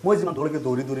মই যিমান দূৰলৈকে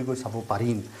দৌৰি দৌৰি গৈ চাব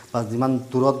পাৰিম বা যিমান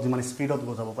দূৰত যিমান স্পীডত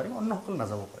যাব পাৰিম অন্যসকল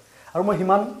নাযাব পাৰে আৰু মই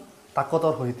সিমান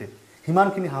তাকতৰ সৈতে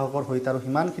সিমানখিনি সাহসৰ সৈতে আৰু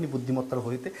সিমানখিনি বুদ্ধিমত্তাৰ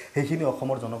সৈতে সেইখিনি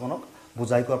অসমৰ জনগণক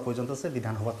বুজাই কোৱাৰ প্ৰয়োজনীয়তা আছে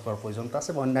বিধানসভাত কোৱাৰ প্ৰয়োজনীয়তা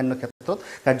আছে বা অন্যান্য ক্ষেত্ৰত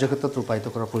কাৰ্যক্ষেত্ৰত ৰূপায়িত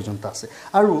কৰাৰ প্ৰয়োজনীয়তা আছে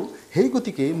আৰু সেই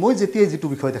গতিকে মই যেতিয়াই যিটো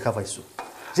বিষয় দেখা পাইছোঁ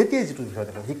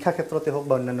শিক্ষা ক্ষেত্ৰতে হওক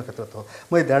বা অন্যান্য ক্ষেত্ৰতে হওক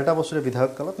মই 1.5 বছৰীয়া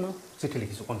বিধায়ক কালত মই চিঠি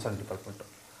লিখিছোঁ কনচাৰ্ণ ডিপাৰ্টমেণ্টত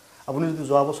আপুনি যদি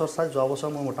যোৱা বছৰ চাই যোৱা বছৰ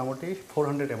মই মোটামুটি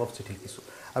 400 এবভ চিঠি লিখিছোঁ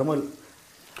আৰু মই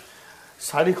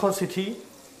 400 চিঠি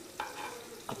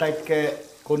আটাইতকৈ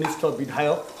কনিষ্ঠ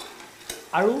বিধায়ক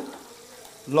আৰু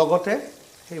লগতে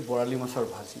সেই বৰালি মাছৰ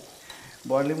ভাজি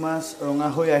বৰালি মাছ ৰঙা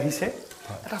হৈ আহিছে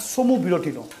এটা চমু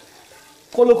বিৰতি লওঁ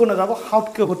কলৈকো নাযাব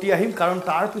হাউতকৈ ঘটি আহিম কাৰণ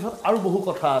তাৰ পিছত আৰু বহু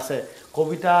কথা আছে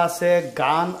কবিতা আছে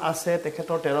গান আছে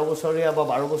তেখেতৰ 13 বছৰীয়া বা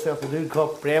 12 বছৰীয়া সুদীৰ্ঘ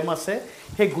প্ৰেম আছে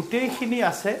সেই গোটেইখিনি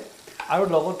আছে আৰু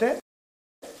লগতে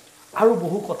আৰু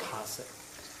বহু কথা আছে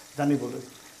জানিবলৈ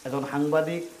এজন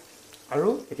সাংবাদিক আৰু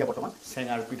এতিয়া বৰ্তমান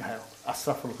চেঙাৰ বিধায়ক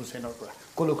আশৰাফুল হুছেইনৰ পৰা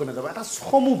কলৈকো নাযাব এটা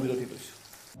চমু বিৰতি লৈছোঁ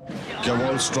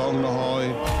কেৱল ষ্ট্ৰং নহয়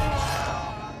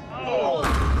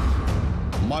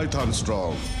মাইথান ষ্ট্ৰং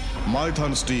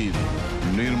মাইথান ষ্টীল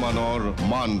নিৰ্মাণৰ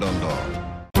মানদণ্ড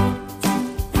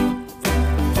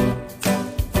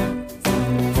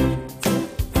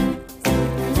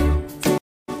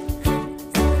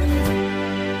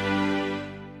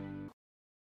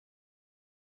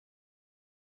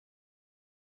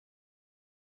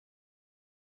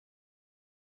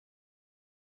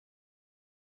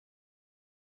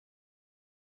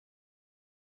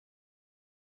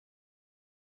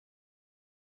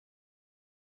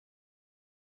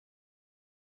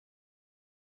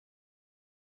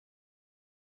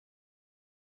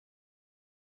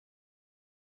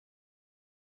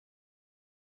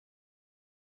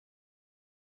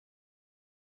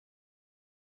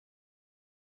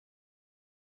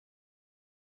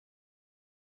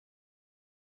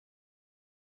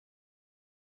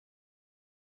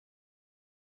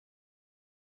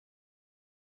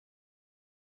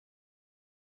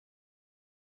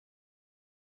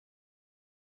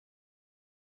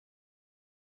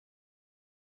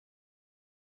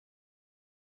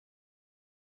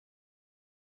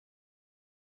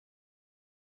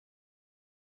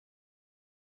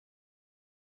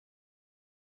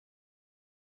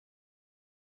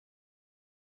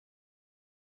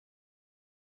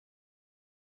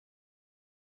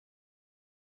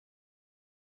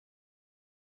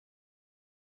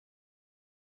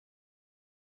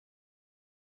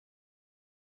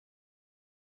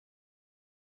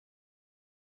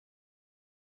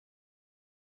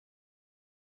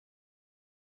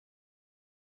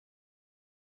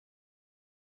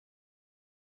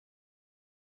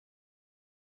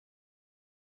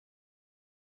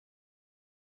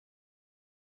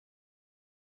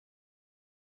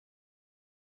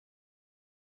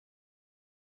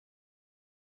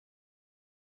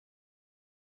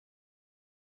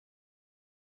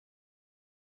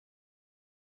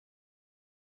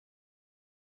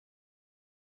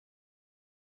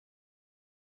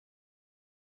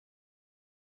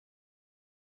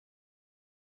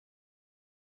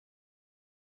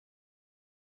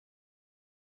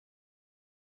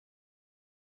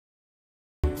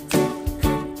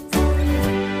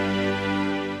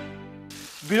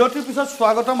বিৰতিৰ পিছত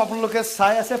স্বাগতম আপোনালোকে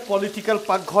চাই আছে পলিটিকেল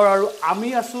পাকঘৰ আৰু আমি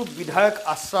আছো বিধায়ক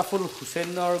আশৰাফুল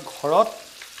হুছেইনৰ ঘৰত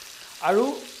আৰু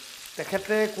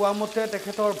তেখেতে কোৱা মতে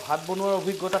তেখেতৰ ভাত বনোৱাৰ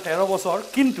অভিজ্ঞতা 13 বছৰ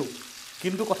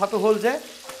কিন্তু কথাটো হ'ল যে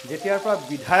যেতিয়াৰ পৰা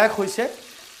বিধায়ক হৈছে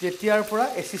তেতিয়াৰ পৰা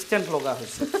এসিস্ট্যান্ট লগা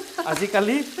হৈছে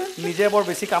আজিকালি নিজে বৰ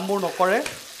বেছি কামবোৰ নকৰে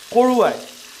কৰোৱাই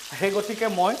সেই গতিকে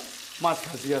মই মাছ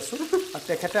ভাজি আছো আৰু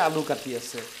তেখেতে আলু কাটি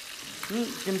আছে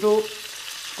কিন্তু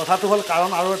কথাটো হ'ল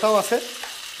কাৰণ আৰু এটাও আছে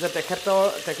যে তেখেতৰ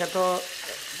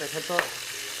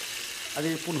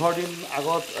আজি 15 দিন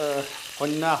আগত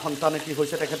কন্যা সন্তান এটি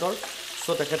হৈছে তেখেতৰ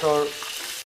সো তেখেতৰ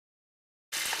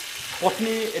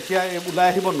পত্নী এতিয়া ওলাই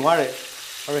আহিব নোৱাৰে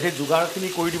আৰু সেই যোগাৰখিনি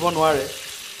কৰি দিব নোৱাৰে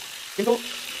কিন্তু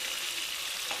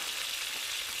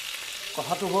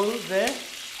কথাটো হ'ল যে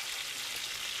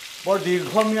বৰ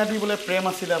দীৰ্ঘম্যাদী বোলে প্ৰেম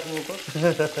আছিলে আপোনালোকৰ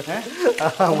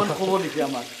অকণমান ক'ব নেকি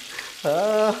আমাক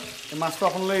মাছটো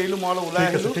আপোনালৈ এৰিলোঁ মই অলপ ওলাই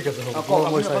আহিলোঁ ঠিক আছে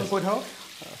কৈ থাকক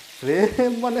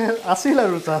প্ৰেম মানে আছিল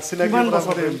আৰু কিমান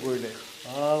বছৰ প্ৰেম কৰিলে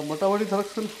মোটামুটি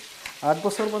ধৰকচোন 8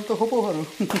 বছৰমানতো হ'ব আৰু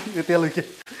এতিয়ালৈকে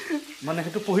মানে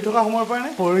সেইটো পঢ়ি থকা সময়ৰ পৰা নে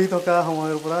পঢ়ি থকা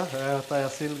সময়ৰ পৰা তাই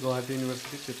আছিল গুৱাহাটী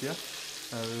ইউনিভাৰ্চিটিত তেতিয়া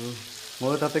আৰু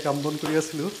মই তাতে কাম বন কৰি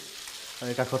আছিলোঁ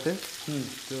কাষতে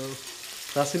তো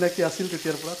তাৰ চিনাকি আছিল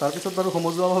তেতিয়াৰ পৰা তাৰপিছত বাৰু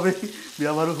সমজুৱাভাৱে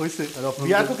বিয়া বাৰু হৈছে আৰু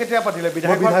বিয়াটো কেতিয়া পাতিলে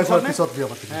বিধায়ক পিছত বিয়া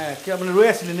পাতিলে কিয় মানে ৰৈ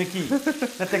আছিলে নে কি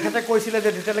তেখেতে কৈছিলে যে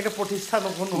যেতিয়ালৈকে প্ৰতিষ্ঠা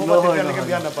নহ'ব তেতিয়ালৈকে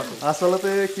বিয়া নাপাতো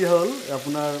আচলতে কি হ'ল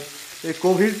আপোনাৰ এই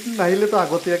কোভিড নাহিলেতো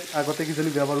আগতে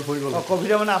কিজনী বিয়া বাৰু হৈ গ'ল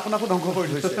কোভিডে মানে আপোনাকো ধ্বংস কৰি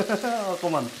থৈছে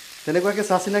অকণমান তেনেকুৱাকৈ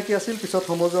চা চিনাকি আছিল পিছত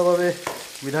সমজুৱাভাৱে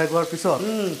বিধায়ক হোৱাৰ পিছত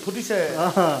ফুটিছে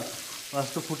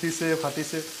মাছটো ফুটিছে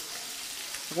ফাটিছে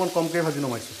অকণমান কমকৈ ভাজি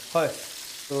নমাইছোঁ হয়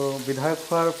তো বিধায়ক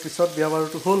হোৱাৰ পিছত বিয়া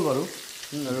বাৰুটো হ'ল বাৰু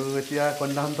আৰু এতিয়া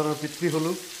কন্যা সন্তানৰ পিতৃ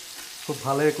হ'লোঁ খুব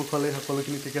ভালে কুশলে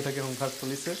সকলোখিনি ঠিকে থাকে সংসাৰ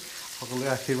চলিছে সকলোৱে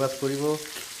আশীৰ্বাদ কৰিব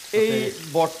এই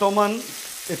বৰ্তমান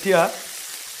এতিয়া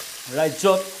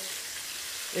ৰাজ্যত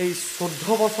এই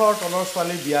 14 বছৰ তলৰ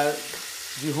ছোৱালীৰ বিয়া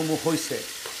যিসমূহ হৈছে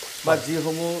বা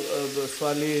যিসমূহ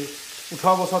ছোৱালীৰ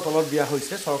 18 বছৰ তলত বিয়া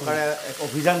হৈছে চৰকাৰে এক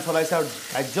অভিযান চলাইছে আৰু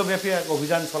ৰাজ্যব্যাপী এক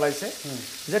অভিযান চলাইছে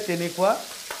যে তেনেকুৱা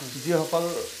যিসকল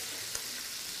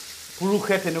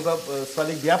পুৰুষে তেনেকুৱা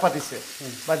ছোৱালীক বিয়া পাতিছে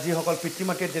বা যিসকল পিতৃ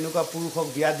মাতৃয়ে তেনেকুৱা পুৰুষক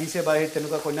বিয়া দিছে বা সেই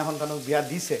তেনেকুৱা কন্যা সন্তানক বিয়া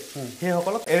দিছে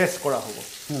সেইসকলক এৰেষ্ট কৰা হ'ব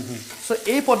চ'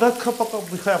 এই পদক্ষেপৰ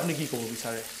বিষয়ে আপুনি কি ক'ব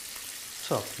বিচাৰে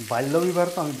চাওক বাল্য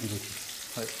বিবাহটো আমি বিৰোধী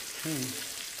হয়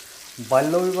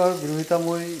বাল্য বিবাহৰ বিৰোধিতা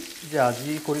মই যে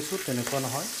আজি কৰিছোঁ তেনেকুৱা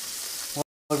নহয়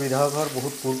মই বিধায়ক হোৱাৰ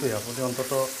বহুত পূৰ্বে আপুনি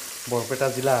অন্ততঃ বৰপেটা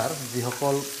জিলাৰ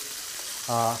যিসকল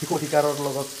শিশু অধিকাৰৰ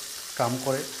লগত কাম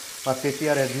কৰে বা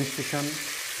তেতিয়াৰ এডমিনিষ্ট্ৰেশ্যন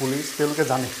পুলিচ তেওঁলোকে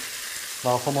জানে বা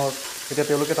অসমৰ এতিয়া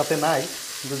তেওঁলোকে তাতে নাই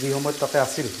কিন্তু যি সময়ত তাতে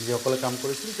আছিল যিসকলে কাম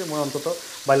কৰিছিল যে মই অন্ততঃ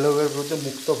বাল্য বিবাহৰ বিৰুদ্ধে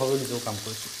মুক্তভাৱে নিজেও কাম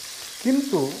কৰিছোঁ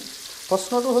কিন্তু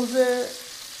প্ৰশ্নটো হ'ল যে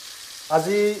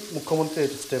আজি মুখ্যমন্ত্ৰীয়ে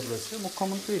এইটো ষ্টেপ লৈছে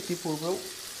মুখ্যমন্ত্ৰী ইতিপূৰ্বেও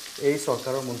এই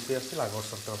চৰকাৰৰ মন্ত্ৰী আছিল আগৰ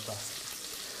চৰকাৰত আছিল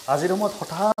আজিৰ সময়ত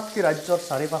হঠাৎকৈ ৰাজ্যত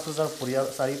 4-5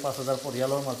 হাজাৰ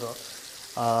পৰিয়ালৰ মাজত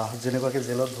যেনেকুৱাকৈ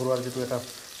জেলত ভৰোৱাৰ যিটো এটা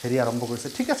হেৰি আৰম্ভ কৰিছে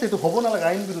ঠিক আছে এইটো হ'ব নালাগে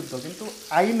আইন বিৰুদ্ধ কিন্তু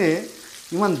আইনে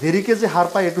ইমান দেৰিকৈ যে হাৰ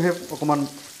পায় এইটোহে অকণমান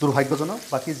দুৰ্ভাগ্যজনক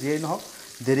বাকী যিয়েই নহওক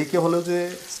দেৰিকৈ হ'লেও যে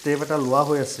ষ্টেপ এটা লোৱা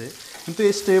হৈ আছে কিন্তু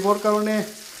এই ষ্টেপৰ কাৰণে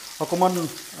অকণমান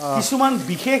কিছুমান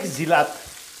বিশেষ জিলাত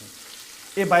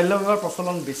এই বাল্য বিবাহৰ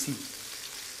প্ৰচলন বেছি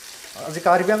আজি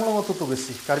কাৰ্বি আংলঙতো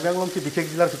বেছি কাৰ্বি আংলং কি বিশেষ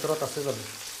জিলাৰ ভিতৰত আছে জানো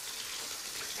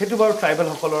সেইটো বাৰু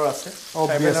ট্ৰাইবেলসকলৰ আছে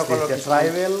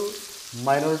ট্ৰাইবেল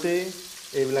মাইনৰিটি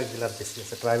এইবিলাক জিলাত বেছি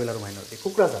আছে ট্ৰাইবেল আৰু মাইনৰিটি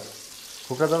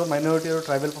কোকৰাঝাৰৰ মাইনৰিটি আৰু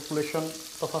ট্ৰাইবেল পপুলেশ্যন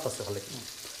তফাত আছে ভালেখিনি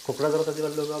কোকৰাঝাৰত আজি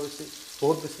বাল্য বিবাহ বেছি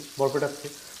বহুত বেছি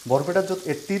বৰপেটাত য'ত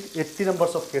 80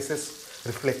 নাম্বাৰ্ছ অফ কেছেছ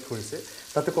ৰিফ্লেক্ট কৰিছে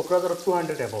তাতে কোকৰাঝাৰত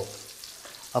 200 এবভ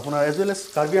আপোনাৰ as well as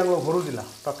Karbi Anglong সৰু জিলা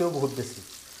তাতেও বহুত বেছি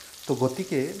তো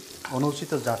গতিকে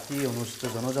অনুসূচিত জাতি অনুসূচিত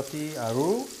জনজাতি আৰু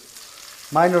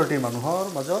মাইনৰিটিৰ মানুহৰ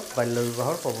মাজত বাল্য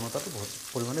বিবাহৰ প্ৰৱণতাটো বহুত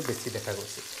পৰিমাণে বেছি দেখা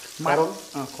গৈছে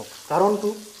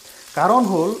কাৰণ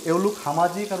হ'ল এওঁলোক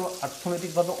সামাজিক আৰু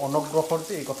অৰ্থনৈতিকভাৱে অনগ্ৰসৰ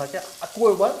যে এই কথাকে আকৌ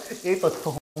এবাৰ এই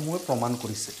তথ্যসমূহে প্ৰমাণ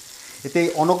কৰিছে এতিয়া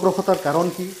এই অনগ্ৰসতাৰ কাৰণ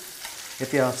কি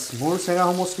এতিয়া মোৰ চেঙা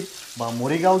সমষ্টিত বা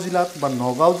মৰিগাঁও জিলাত বা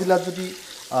নগাঁও জিলাত যদি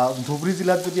ধুবুৰী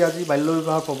জিলাত যদি আজি বাল্য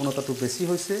বিবাহৰ প্ৰৱণতাটো বেছি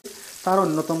হৈছে তাৰ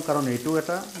অন্যতম কাৰণ এইটো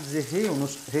এটা যে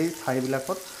সেই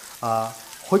ঠাইবিলাকত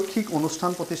শৈক্ষিক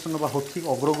অনুষ্ঠান প্ৰতিষ্ঠান বা শৈক্ষিক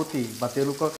অগ্ৰগতি বা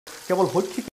তেওঁলোকৰ কেৱল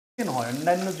শৈক্ষিক নহয়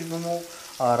অন্যান্য যিসমূহ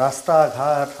ৰাস্তা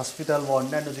ঘাট হস্পিটেল বা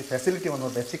অন্যান্য যি ফেচিলিটি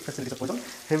মানুহৰ বেছিক ফেচিলিটি প্ৰয়োজন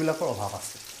সেইবিলাকৰ অভাৱ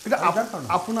আছে কিন্তু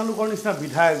আপোনালোকৰ নিচিনা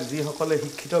বিধায়ক যিসকলে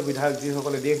শিক্ষিত বিধায়ক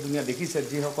যিসকলে দেশ দুনীয়া দেখিছে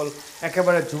যিসকল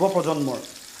একেবাৰে যুৱ প্ৰজন্মৰ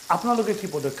আপোনালোকে কি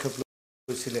পদক্ষেপ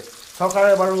লৈছিলে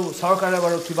চৰকাৰে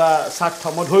বাৰু কিবা স্বাৰ্থ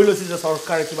মই ধৰি লৈছোঁ যে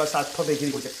চৰকাৰে কিবা স্বাৰ্থত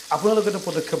এইখিনি কৰিছে আপোনালোকেতো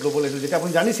পদক্ষেপ ল'ব লাগিছিল যেতিয়া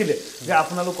আপুনি জানিছিলে যে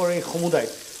আপোনালোকৰ এই সমুদায়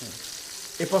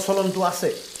এই প্ৰচলনটো আছে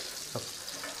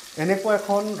এনেকুৱা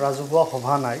এখন ৰাজহুৱা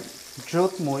সভা নাই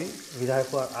য'ত মই বিধায়ক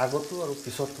হোৱাৰ আগতো আৰু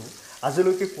পিছতো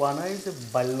আজিলৈকে কোৱা নাই যে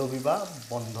বাল্য বিবাহ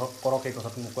বন্ধ কৰক এই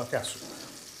কথাটো মই কোৱাকৈ আছোঁ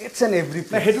ইটছ এন এভৰি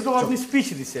সেইটোতো আপুনি স্পীচ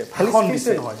দিছে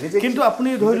কিন্তু আপুনি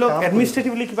ধৰি লওক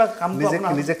এডমিনিষ্ট্ৰেটিভলি কিবা কাম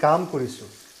নিজে কাম কৰিছোঁ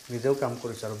নিজেও কাম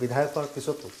কৰিছোঁ আৰু বিধায়ক হোৱাৰ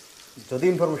পিছতো যদি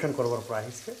ইনফৰমেশ্যন কৰবাৰ পৰা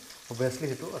আহিছে অভিয়াছলি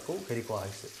সেইটো আকৌ হেৰি কৰা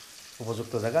হৈছে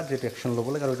উপযুক্ত জেগাত যিটো একশ্যন ল'ব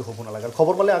লাগে আৰু এইটো হ'ব নালাগে আৰু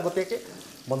খবৰ পালে আগতীয়াকৈ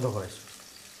বন্ধ কৰাইছোঁ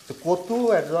ক'তো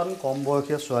এজন কম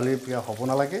বয়সীয়া ছোৱালীৰ বিয়া হ'ব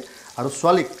নালাগে আৰু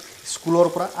ছোৱালীক স্কুলৰ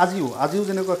পৰা আজিও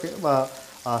যেনেকুৱাকৈ বা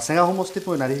চেঙা সমষ্টিত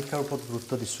মই নাৰী শিক্ষাৰ ওপৰত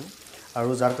গুৰুত্ব দিছোঁ আৰু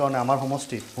যাৰ কাৰণে আমাৰ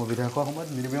সমষ্টিত মোৰ বিধায়কৰ সময়ত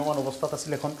নিৰ্মীয়মান অৱস্থাত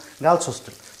আছিল এখন গাৰ্লছ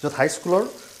হোষ্টেল য'ত হাইস্কুলৰ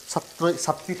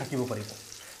ছাত্ৰী থাকিব পাৰিব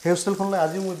সেই হোষ্টেলখনলৈ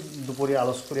আজিও মই দুপৰীয়া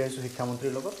আলোচনা কৰি আহিছোঁ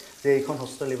শিক্ষামন্ত্ৰীৰ লগত যে এইখন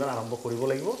হোষ্টেল এইবাৰ আৰম্ভ কৰিব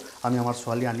লাগিব আমি আমাৰ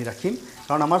ছোৱালী আনি ৰাখিম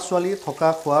কাৰণ আমাৰ ছোৱালীয়ে থকা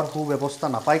খোৱাৰ সু ব্যৱস্থা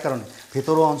নাপায় কাৰণে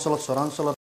ভিতৰুৱা অঞ্চলত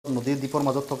চৰাঞ্চলত নদীৰ দ্বীপৰ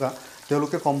মাজত থকা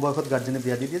তেওঁলোকে কম বয়সত গাৰ্জেনে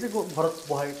বিয়া দি দিয়ে যে ঘৰত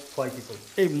বহাই খুৱাই কি কৰে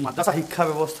এই মাদ্ৰাছা শিক্ষা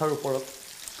ব্যৱস্থাৰ ওপৰত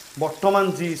বৰ্তমান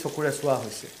যি চকুৰে চোৱা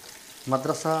হৈছে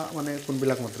মাদ্ৰাছা মানে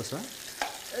কোনবিলাক মাদ্ৰাছা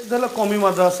ধৰি লওক কমি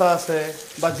মাদ্ৰাছা আছে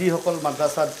বা যিসকল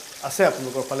মাদ্ৰাছাত আছে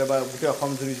আপোনালোকৰ ফালে বা গোটেই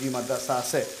অসম জুৰি যি মাদ্ৰাছা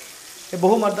আছে এই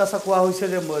বহু মাদ্ৰাছা কোৱা হৈছে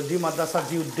যে যি মাদ্ৰাছাত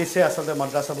যি উদ্দেশ্যে আচলতে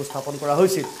মাদ্ৰাছাবোৰ স্থাপন কৰা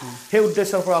হৈছিল সেই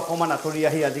উদ্দেশ্যৰ পৰা অকণমান আঁতৰি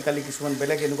আহি আজিকালি কিছুমান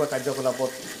বেলেগ এনেকুৱা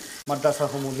কাৰ্যকলাপত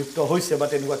মাদ্ৰাছাসমূহ লিপ্ত হৈছে বা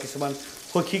তেনেকুৱা কিছুমান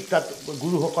শৈক্ষিক তাত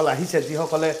গুৰুসকল আহিছে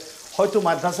যিসকলে হয়তো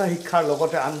মাদ্ৰাছা শিক্ষাৰ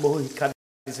লগতে আন বহু শিক্ষা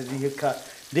দিছে যি শিক্ষা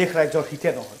দেশ ৰাজ্যৰ হিতে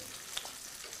নহয়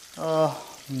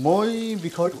মই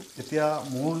বিষয়টো এতিয়া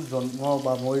মোৰ জন্ম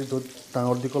বা মই য'ত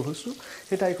ডাঙৰ দীঘল হৈছোঁ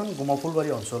সেই ঠাইখন গোমাফুলবাৰী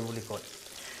অঞ্চল বুলি কয়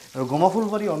আৰু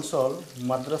গোমাফুলবাৰী অঞ্চল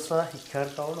মাদ্ৰাছা শিক্ষাৰ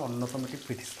কাৰণে অন্যতম এটি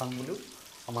প্ৰতিষ্ঠান বুলিও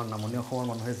আমাৰ নামনি অসমৰ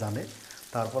মানুহে জানে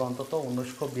তাৰ পৰা অন্ততঃ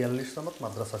 1942 চনত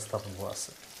মাদ্ৰাছা স্থাপন হোৱা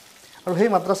আছে আৰু সেই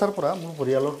মাদ্ৰাছাৰ পৰা মোৰ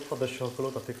পৰিয়ালৰ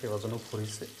সদস্যসকলেও তাতে কেইবাজনো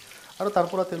পঢ়িছে আৰু তাৰ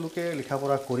পৰা তেওঁলোকে লিখা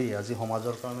পঢ়া কৰি আজি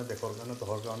সমাজৰ কাৰণে দেশৰ কাৰণে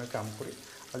দেশৰ কাৰণে কাম কৰি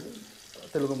আজি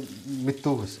তেওঁলোকৰ মৃত্যু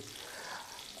হৈছে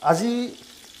আজি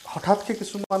হঠাৎকৈ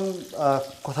কিছুমান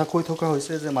কথা কৈ থকা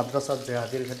হৈছে যে মাদ্ৰাছাত যে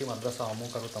আজিৰ ঘাটি মাদ্ৰাছা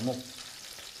অমুক আৰু তামুক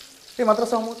এই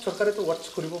মাদ্ৰাছাসমূহ চৰকাৰেতো ৱাটচ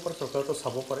কৰিব পাৰে চৰকাৰেতো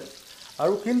চাব পাৰে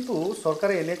আৰু কিন্তু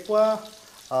চৰকাৰে এনেকুৱা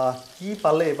কি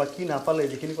পালে বা কি নাপালে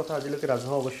যিখিনি কথা আজিলৈকে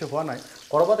ৰাজহুৱা অৱশ্যে হোৱা নাই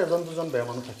ক'ৰবাত এজন দুজন বেয়া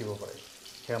মানুহ থাকিব পাৰে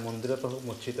সেয়া মন্দিৰতে হওক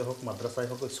মছজিদে হওক মাদ্ৰাছাই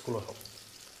হওক স্কুলত হওক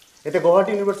এতিয়া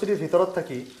গুৱাহাটী ইউনিভাৰ্চিটিৰ ভিতৰত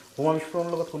থাকি বোমা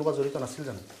বিস্ফোৰণৰ লগত কোনোবা জড়িত নাছিল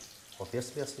জানো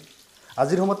অভিয়াছলি আছিল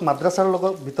আজিৰ সময়ত মাদ্ৰাছাৰ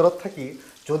লগত ভিতৰত থাকি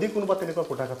যদি কোনোবা তেনেকুৱা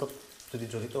কোঠাঘাতত যদি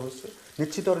জড়িত হৈছে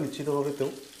নিশ্চিতভাৱে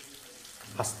তেওঁ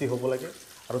শাস্তি হ'ব লাগে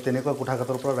আৰু তেনেকুৱা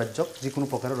কোঠাঘাতৰ পৰা ৰাজ্যক যিকোনো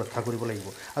প্ৰকাৰে ৰক্ষা কৰিব লাগিব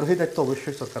আৰু সেই দায়িত্ব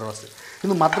অৱশ্যই চৰকাৰৰ আছে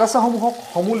কিন্তু মাদ্ৰাছাসমূহক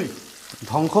সমূলি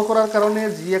ধ্বংস কৰাৰ কাৰণে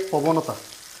যি এক প্ৰৱণতা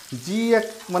যি এক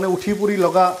মানে উঠি পৰি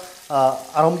লগা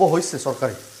আৰম্ভ হৈছে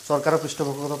চৰকাৰৰ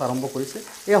পৃষ্ঠপোষকতাত আৰম্ভ কৰিছে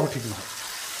এয়া সঠিক নহয়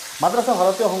মাদ্ৰাছা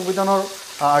ভাৰতীয় সংবিধানৰ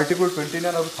আৰ্টিকল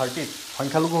 29 আৰু 30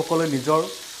 সংখ্যালঘুসকলে নিজৰ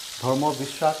ধৰ্ম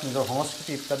বিশ্বাস নিজৰ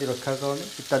সংস্কৃতি ইত্যাদি ৰক্ষাৰ কাৰণে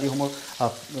ইত্যাদিসমূহ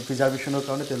প্ৰিজাৰ্ভেশ্যনৰ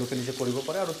কাৰণে তেওঁলোকে নিজে কৰিব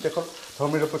পাৰে আৰু দেশৰ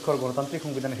ধৰ্মনিৰপেক্ষৰ গণতান্ত্ৰিক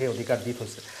সংবিধানে সেই অধিকাৰ দি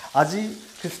থৈছে আজি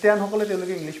খ্ৰীষ্টিয়ানসকলে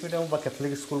তেওঁলোকে ইংলিছ মিডিয়াম বা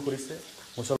কেথলিক স্কুল কৰিছে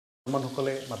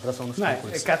মুছলমানসকলে মাদ্ৰাছা অনুষ্ঠান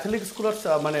কৰিছে কেথলিক স্কুলত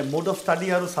মানে মোড অফ ষ্টাডি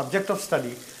আৰু ছাবজেক্ট অফ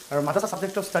ষ্টাডি আৰু মাদ্ৰাছা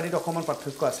ছাবজেক্ট অফ ষ্টাডিত অকণমান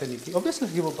পাৰ্থক্য আছে নেকি অভিয়াছলি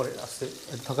থাকিব পাৰে আছে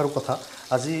থকাৰ কথা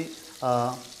আজি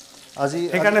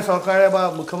সেইকাৰণে চৰকাৰে বা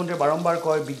মুখ্যমন্ত্ৰীয়ে বাৰম্বাৰ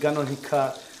কয় বিজ্ঞানৰ শিক্ষা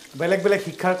বেলেগ বেলেগ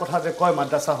শিক্ষাৰ কথা যে কয়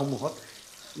মাদ্ৰাছাসমূহত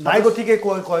নাই গতিকে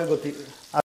কয় গতিকে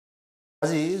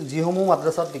আজি যিসমূহ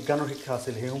মাদ্ৰাছাত বিজ্ঞানৰ শিক্ষা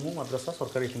আছিল সেইসমূহ মাদ্ৰাছা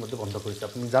চৰকাৰে ইতিমধ্যে বন্ধ কৰিছে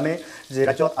আপুনি জানে যে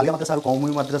ৰাজ্যত আলিয়া মাদ্ৰাছা আৰু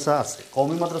কৌমি মাদ্ৰাছা আছে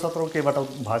কৌমি মাদ্ৰাছাটোৰ কেইবাটাও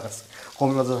ভাগ আছে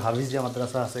কৌমি মাদ্ৰাছা হাফিজিয়া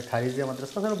মাদ্ৰাছা আছে খাৰিজিয়া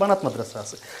মাদ্ৰাছা আছে আৰু বানাত মাদ্ৰাছা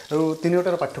আছে আৰু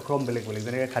তিনিওটাৰ পাঠ্যক্ৰম বেলেগ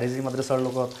যেনেকৈ খাৰিজি মাদ্ৰাছাৰ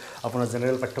লগত আপোনাৰ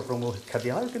জেনেৰেল পাঠ্যক্ৰমো শিক্ষা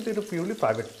দিয়া হয় কিন্তু এইটো পিউৰলি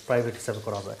প্ৰাইভেট হিচাপে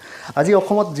কৰা যায় আজি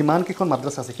অসমত যিমানকেইখন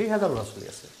মাদ্ৰাছা আছে কেইহাজাৰ ল'ৰা ছোৱালী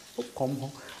আছে খুব কম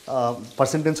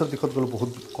পাৰ্চেণ্টেজৰ দিশত গ'লে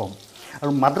বহুত কম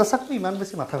আৰু মাদ্ৰাছাকতো ইমান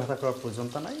বেছি মাথা ব্যথা কৰাৰ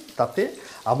প্ৰয়োজনীয়তা নাই তাতে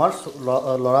আমাৰ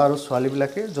ল'ৰা আৰু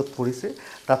ছোৱালীবিলাকে য'ত পঢ়িছে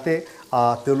তাতে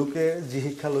তেওঁলোকে যি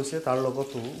শিক্ষা লৈছে তাৰ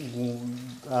লগতো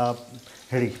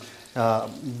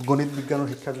গণিত বিজ্ঞানৰ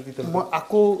শিক্ষা যদি মই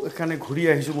আকৌ এখানে ঘূৰি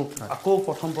আহিছোঁ মোৰ আকৌ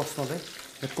প্ৰথম প্ৰশ্নতে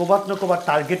ক'ৰবাত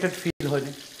টাৰ্গেটেড ফিল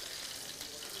হয়নে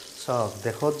চাওক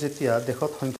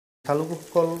দেশত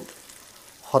সংখ্যালঘুসকল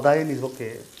সদায় নিজকে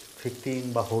ভিক্টিম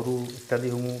বা সৰু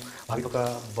ইত্যাদিসমূহ ভাবি থকা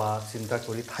বা চিন্তা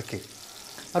কৰি থাকে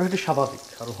আৰু সেইটো স্বাভাৱিক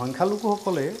আৰু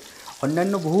সংখ্যালঘুসকলে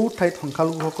অন্যান্য বহুত ঠাইত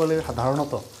সংখ্যালঘুসকলে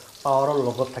সাধাৰণতে পাৱাৰৰ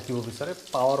লগত থাকিব বিচাৰে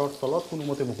পাৱাৰৰ তলত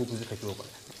কোনোমতে মুখো খুজি থাকিব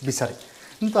বিচাৰে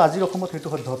কিন্তু আজিৰ অসমত সেইটো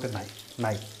সদ্যহতে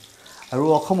নাই আৰু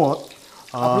অসমত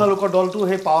আপোনালোকৰ দলটো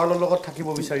সেই পাৱাৰৰ লগত থাকিব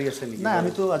বিচাৰি আছে নেকি নাই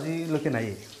আমিতো আজিলৈকে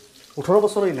নায়েই 18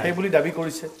 বছৰেই নাই বুলি দাবী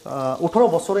কৰিছে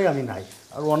 18 বছৰেই আমি নাই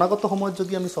আৰু অনাগত সময়ত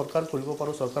যদি আমি চৰকাৰ কৰিব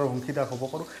পাৰোঁ চৰকাৰৰ অংশীদাৰ হ'ব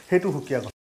পাৰোঁ সেইটো সুকীয়া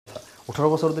কথা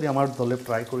 18 বছৰ যদি আমাৰ দলে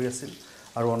ট্ৰাই কৰি আছিল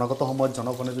আৰু অনাগত সময়ত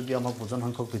জনগণে যদি আমাক বুজন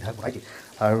সংখ্যক বিধায়ক পায়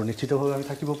আৰু নিশ্চিতভাৱে আমি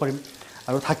থাকিব পাৰিম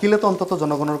আৰু থাকিলেতো অন্ততঃ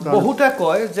জনগণৰ কাৰণে বহুতে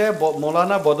কয় যে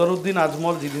মৌলানা বদৰুদ্দিন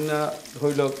আজমল যিদিনা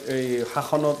ধৰি লওক এই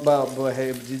শাসনত বা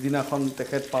যিদিনাখন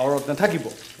তেখেত পাৱাৰত নাথাকিব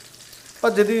বা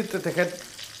যদি তেখেত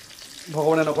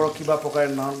ভগৱানে নকৰক কিবা প্ৰকাৰে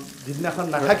যিদিনাখন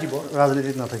নাথাকিব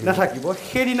ৰাজনীতিত নাথাকিব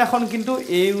সেইদিনাখন কিন্তু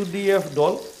AUDF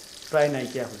দল প্ৰায়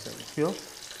নাইকিয়া হৈ যাব কিয়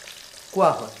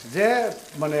কোৱা হয় যে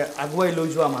মানে আগুৱাই লৈ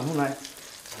যোৱা মানুহ নাই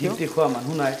হিট দেখুওৱা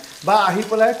মানুহ নাই বা আহি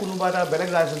পেলাই কোনোবা এটা বেলেগ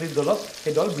ৰাজনৈতিক দলত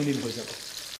সেই দল বিলীন হৈ যাব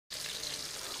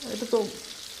এইটোতো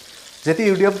যেতিয়া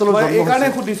UDF দলৰ এইকাৰণে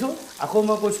সুধিছোঁ আকৌ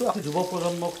মই কৈছোঁ যুৱ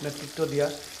প্ৰজন্মক নেতৃত্ব দিয়া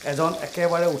এজন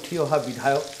একেবাৰে উঠি অহা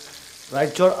বিধায়ক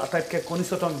ৰাজ্যৰ আটাইতকৈ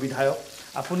কনিষ্ঠতম বিধায়ক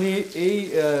আপুনি এই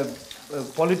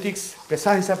পলিটিক্স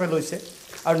পেছা হিচাপে লৈছে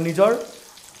আৰু নিজৰ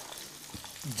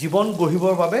জীৱন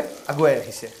গঢ়িবৰ বাবে আগুৱাই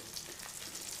আহিছে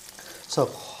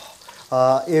চাওক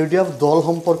UDF দল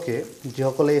সম্পৰ্কে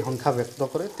যিসকলে এই সংখ্যা ব্যক্ত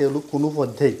কৰে তেওঁলোক কোনো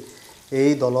পধ্যেই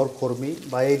এই দলৰ কৰ্মী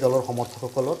বা এই দলৰ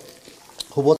সমৰ্থকসকলৰ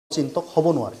শুভ চিন্তক হ'ব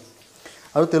নোৱাৰে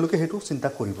আৰু তেওঁলোকে সেইটো চিন্তা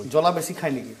কৰিব জ্বলা বেছি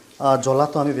খায় নেকি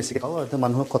জ্বলাটো আমি বেছি খাওঁ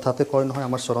মানুহৰ কথাতে কয় নহয়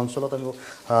আমাৰ চৰাঞ্চলত আমি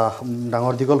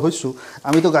ডাঙৰ দীঘল হৈছোঁ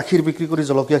আমিতো গাখীৰ বিক্ৰী কৰি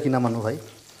জলকীয়া কিনা মানুহ ভাই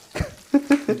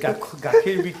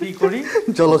গাখীৰ বিক্ৰী কৰি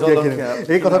জলকীয়া কিনা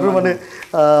এই কথাটো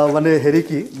মানে হেৰি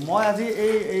কি মই আজি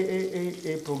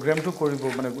এই প্ৰগ্ৰেমটো কৰিব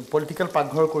মানে পলিটিকেল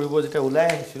পাকঘৰ কৰিব যেতিয়া ওলাই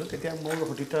আহিছিলোঁ তেতিয়া মোৰ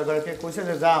সতীৰ্থ এগৰাকীয়ে কৈছে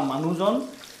যে যা মানুহজন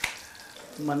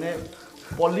মানে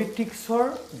পলিটিক্সৰ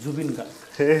জুবিন গাৰ্গ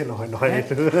নহয় নহয়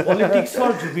পলিটিক্সৰ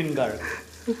জুবিন গাৰ্গ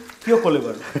কিয় ক'লে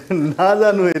বাৰু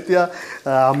নাজানো এতিয়া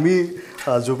আমি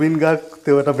জুবিন গাৰ্গ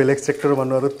তেওঁ এটা বেলেগ ছেক্টৰৰ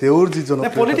মানুহ আৰু তেওঁৰ যিজন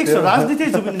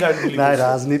নাই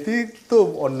ৰাজনীতিটো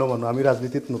অন্য মানুহ আমি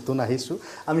ৰাজনীতিত নতুন আহিছোঁ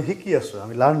আমি শিকি আছোঁ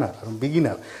আমি লাৰ্ণাৰ আৰু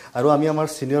বিগিনাৰ আৰু আমি আমাৰ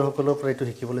ছিনিয়ৰসকলৰ পৰা এইটো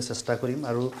শিকিবলৈ চেষ্টা কৰিম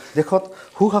আৰু দেশত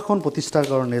সুশাসন প্ৰতিষ্ঠাৰ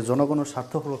কাৰণে জনগণৰ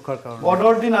স্বাৰ্থ সুৰক্ষাৰ কাৰণে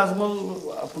বদৰুদ্দিন আজমল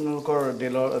আপোনালোকৰ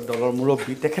দলৰ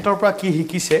মুৰব্বী তেখেতৰ পৰা কি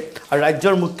শিকিছে আৰু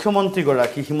ৰাজ্যৰ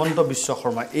মুখ্যমন্ত্ৰীগৰাকী হিমন্ত বিশ্ব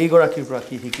শৰ্মা এইগৰাকীৰ পৰা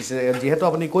কি শিকিছে যিহেতু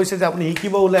আপুনি কৈছে যে আপুনি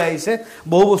শিকিব ওলাই আহিছে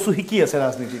বহু বস্তু শিকি আছে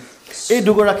ৰাজনীতিত এই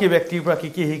দুগৰাকী ব্যক্তিৰ পৰা কি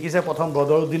কি শিকিছে প্ৰথম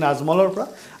বদৰুদ্দিন আজমলৰ পৰা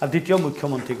আৰু দ্বিতীয়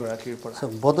মুখ্যমন্ত্ৰীগৰাকীৰ পৰা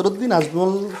বদৰুদ্দিন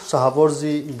আজমল চাহাবৰ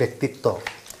যি ব্যক্তিত্ব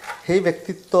সেই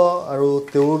ব্যক্তিত্ব আৰু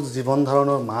তেওঁৰ জীৱন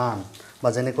ধাৰণৰ মান বা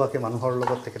যেনেকুৱাকৈ মানুহৰ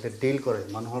লগত তেখেতে ডিল কৰে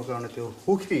মানুহৰ কাৰণে তেওঁৰ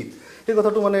সুখীত সেই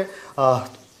কথাটো মানে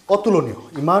অতুলনীয়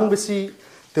ইমান বেছি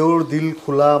তেওঁৰ দিল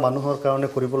খোলা মানুহৰ কাৰণে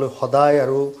কৰিবলৈ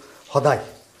সদায়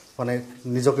মানে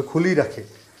নিজকে খুলি ৰাখে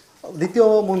দ্বিতীয়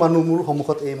মোৰ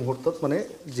সন্মুখত এই মুহূৰ্তত মানে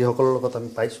যিসকলৰ লগত আমি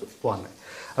পাইছোঁ পোৱা নাই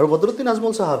আৰু বদৰুদ্দিন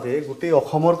আজমল চাহাবে গোটেই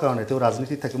অসমৰ কাৰণে তেওঁ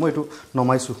ৰাজনীতিত থাকি মই এইটো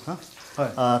নমাইছোঁ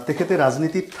তেখেতে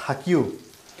ৰাজনীতিত থাকিও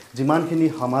যিমানখিনি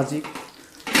সামাজিক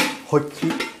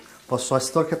শৈক্ষিক বা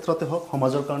স্বাস্থ্যৰ ক্ষেত্ৰতে হওক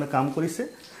সমাজৰ কাৰণে কাম কৰিছে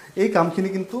এই কামখিনি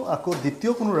কিন্তু আকৌ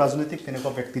দ্বিতীয় কোনো ৰাজনৈতিক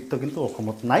তেনেকুৱা ব্যক্তিত্ব কিন্তু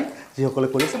অসমত নাই যিসকলে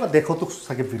কৰিছে বা দেশতো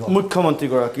চাগে বিৰল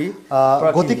মুখ্যমন্ত্ৰীগৰাকী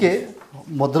গতিকে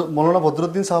মৌলানা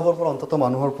বদৰুদ্দিন চাহাবৰ পৰা অন্ততঃ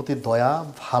মানুহৰ প্ৰতি দয়া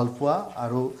ভালপোৱা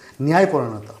আৰু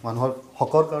ন্যায়পৰায়ণতা মানুহৰ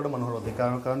হকৰ কাৰণে মানুহৰ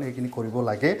অধিকাৰৰ কাৰণে এইখিনি কৰিব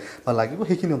লাগে বা লাগিব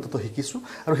সেইখিনি অন্ততঃ শিকিছোঁ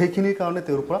আৰু সেইখিনিৰ কাৰণে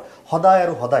তেওঁৰ পৰা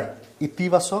সদায়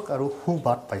ইতিবাচক আৰু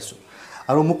সুবাদ পাইছোঁ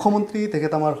আৰু মুখ্যমন্ত্ৰী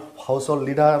তেখেত আমাৰ হাউচৰ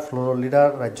লিডাৰ ফ্ল'ৰৰ লিডাৰ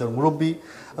ৰাজ্যৰ মুৰব্বী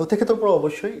আৰু তেখেতৰ পৰা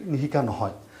অৱশ্যেই নিশিকা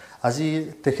নহয় আজি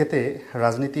তেখেতে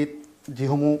ৰাজনীতিত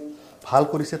যিসমূহ ভাল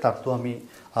কৰিছে তাততো আমি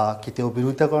কেতিয়াও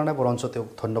বিৰোধিতা কৰা নাই বৰঞ্চ তেওঁক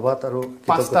ধন্যবাদ আৰু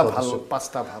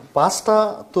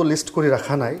পাঁচটাটো লিষ্ট কৰি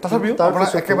ৰখা নাই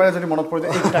তাৰপিছত একেবাৰে যদি মনত পৰি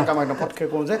যায় এইকেইটা কাম একদম পটকৈ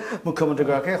কওঁ যে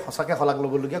মুখ্যমন্ত্ৰীগৰাকীয়ে সঁচাকৈ শলাগ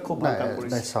ল'বলগীয়া খুব ভাল কাম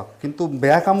কৰিছে চাওক কিন্তু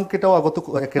বেয়া কামকেইটাও আগতো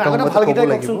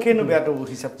বেয়াটো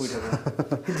হিচাপ কৰি থাকে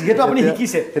যিহেতু আপুনি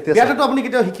শিকিছে বেয়াটো আপুনি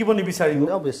কেতিয়াও শিকিব নিবিচাৰিব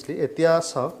অভিয়াছলি এতিয়া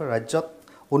চাওক ৰাজ্যত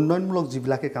উন্নয়নমূলক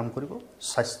যিবিলাকে কাম কৰিব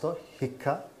স্বাস্থ্য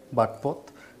শিক্ষা বাটপথ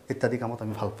ইত্যাদি কামত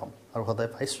আমি ভাল পাম আৰু সদায়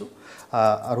পাইছোঁ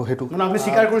আৰু সেইটো মানে আপুনি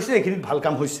স্বীকাৰ কৰিছে এইখিনিত ভাল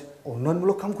কাম হৈছে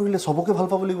উন্নয়নমূলক কাম কৰিলে চবকে ভাল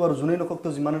পাব লাগিব আৰু যোনেই নকওক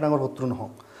তেওঁ যিমানে ডাঙৰ শত্ৰু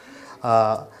নহওক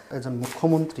এজন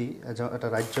মুখ্যমন্ত্ৰী এটা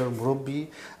ৰাজ্যৰ মুৰব্বী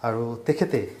আৰু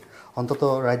তেখেতে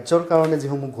অন্ততঃ ৰাজ্যৰ কাৰণে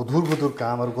যিসমূহ গধুৰ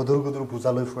কাম আৰু গধুৰ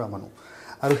বোজা লৈ ফুৰা মানুহ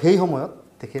আৰু সেই সময়ত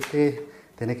তেখেতে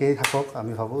তেনেকৈয়ে থাকক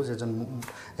আমি ভাবোঁ যে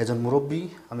এজন মুৰব্বী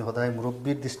আমি সদায়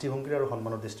মুৰব্বীৰ দৃষ্টিভংগীৰে আৰু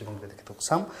সন্মানৰ দৃষ্টিভংগীৰে তেখেতক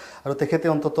চাম আৰু তেখেতে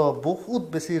অন্ততঃ বহুত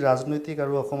বেছি ৰাজনৈতিক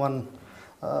আৰু অকণমান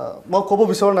মই ক'ব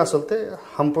বিচৰা নাই আচলতে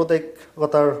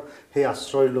সাম্প্ৰদায়িকতাৰ সেই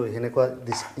আশ্ৰয় লৈ সেনেকুৱা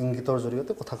ইংগিতৰ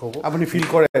জৰিয়তে কথা ক'ব আপুনি ফিল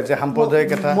কৰে যে সাম্প্ৰদায়িক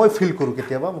এটা মই ফিল কৰোঁ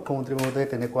কেতিয়াবা মুখ্যমন্ত্ৰী মহোদয়ে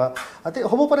তেনেকুৱা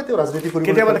হ'ব পাৰে তেওঁ ৰাজনীতি কৰিব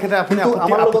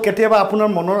কেতিয়াবা আপোনাৰ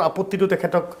মনৰ আপত্তিটো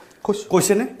তেখেতক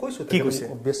কৈছেনে কি কৈছে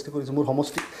অভিয়াছলি কৈছে মোৰ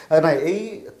সমষ্টি নাই এই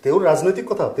তেওঁৰ ৰাজনৈতিক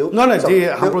কথা তেওঁ নহয় যি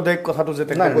সাম্প্ৰদায়িক কথাটো যে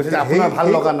তেখেতে কৈছে আপোনাৰ ভাল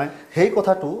লগা নাই সেই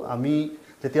কথাটো আমি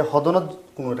যেতিয়া সদনত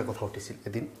কোনো এটা কথা উঠিছিল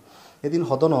এদিন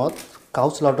সদনত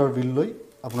কাউচ লাউডাৰ বিল লৈ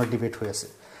আপোনাৰ ডিবেট হৈ আছে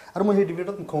আৰু মই সেই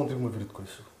ডিবেটত মুখ্যমন্ত্ৰীক মই বিৰোধ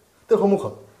কৰিছোঁ তেওঁৰ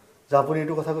সন্মুখত যে আপুনি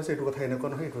এইটো কথা কৈছে এইটো কথা এনেকুৱা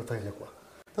নহয় এইটো কথা এনেকুৱা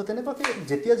তো তেনেকুৱাকৈ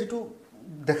যেতিয়া যিটো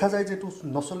দেখা যায় যে এইটো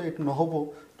নচলে এইটো নহ'ব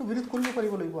এইটো বিৰোধ কৰিব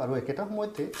পাৰিব লাগিব আৰু একেটা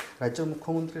সময়তে ৰাজ্যৰ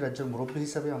মুখ্যমন্ত্ৰী ৰাজ্যৰ মুৰব্বী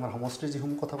হিচাপে আমাৰ সমষ্টিৰ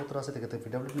যিসমূহ কথা বতৰা আছে তেখেতে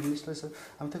PWD মিনিষ্টাৰ হিচাপে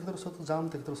আমি তেখেতৰ ওচৰত যাম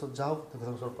তেখেতৰ ওচৰত যাওঁ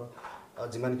তেখেতৰ ওচৰৰ পৰা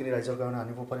যিমানখিনি ৰাইজৰ কাৰণে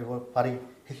আনিব পাৰি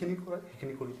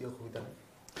সেইখিনি কৰি দিয়া অসুবিধা নাই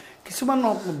কিছুমান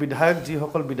বিধায়ক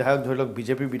যিসকল বিধায়ক ধৰি লওক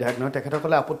বিজেপিৰ বিধায়ক নহয়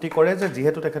তেখেতসকলে আপত্তি কৰে যে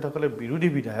যিহেতু তেখেতসকলে বিৰোধী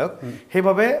বিধায়ক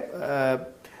সেইবাবে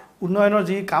উন্নয়নৰ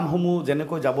যি কামসমূহ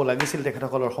যেনেকৈ যাব লাগিছিল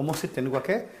তেখেতসকলৰ সমষ্টিত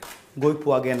তেনেকুৱাকৈ গৈ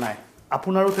পোৱাগৈ নাই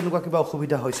আপোনাৰো তেনেকুৱা কিবা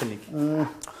অসুবিধা হৈছে নেকি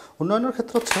উন্নয়নৰ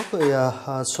ক্ষেত্ৰত চাওক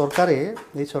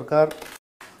এই চৰকাৰ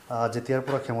যেতিয়াৰ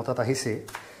পৰা ক্ষমতাত আহিছে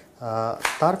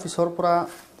তাৰ পিছৰ পৰা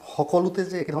সকলোতে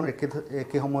যে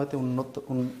একে সময়তে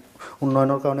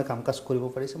উন্নয়নৰ কাৰণে কাম কাজ কৰিব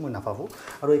পাৰিছে মই নাভাবোঁ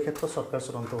আৰু এই ক্ষেত্ৰত চৰকাৰ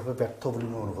চূড়ান্তভাৱে ব্যৰ্থ বুলি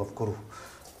মই অনুভৱ কৰোঁ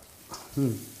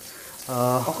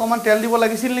অকণমান তেল দিব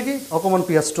লাগিছিল নেকি অকণমান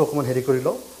পিঁয়াজটো অকণমান হেৰি কৰি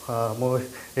লওঁ মই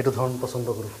এইটো ধৰণ পচন্দ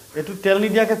কৰোঁ এইটো তেল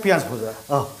নিদিয়াকৈ পিঁয়াজ ভজা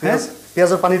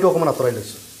পিঁয়াজৰ পানীটো অকণমান আঁতৰাই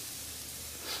লৈছোঁ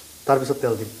তাৰপিছত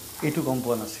তেল দিম এইটো গম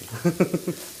পোৱা নাছিল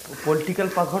পলিটিকেল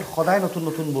পাকঘৰত সদায় নতুন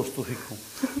নতুন বস্তু শিকোঁ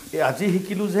আজি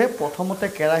শিকিলোঁ যে প্ৰথমতে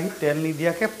কেৰাহীত তেল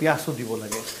নিদিয়াকৈ পিঁয়াজটো দিব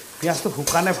লাগে পিঁয়াজটো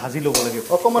শুকানে ভাজি ল'ব লাগে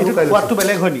অকণমান সোৱাদটো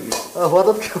বেলেগ হয় নেকি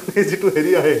সোৱাদত যিটো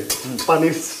হেৰি আহে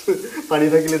পানী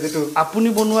থাকিলে যিটো আপুনি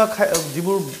বনোৱা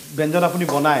যিবোৰ ব্যঞ্জন আপুনি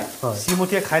বনায়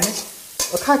শ্ৰীমতীয়ে খায়নে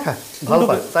খাই ভাল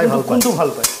পায় তাই ভাল কোনটো ভাল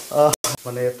পায়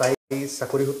মানে তাই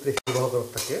চাকৰি সূত্ৰে শিৱসাগৰত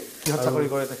থাকে কিহত চাকৰি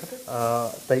কৰে তেখেতে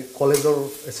তাই কলেজৰ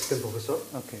এছিষ্টেণ্ট প্ৰফেচৰ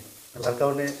অ'কে যাৰ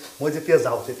কাৰণে মই যেতিয়া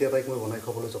যাওঁ তেতিয়া তাইক মই বনাই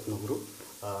খাবলৈ যত্ন কৰোঁ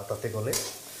তাতে গ'লে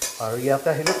আৰু ইয়াতে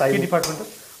আহিলে তাই ডিপাৰ্টমেণ্টত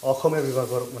অসমীয়া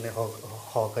বিভাগৰ মানে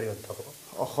সহকাৰী অধ্যাপক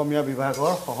অসমীয়া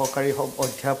বিভাগৰ সহকাৰী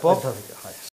অধ্যাপক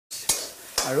হয়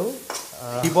আৰু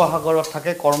শিৱসাগৰত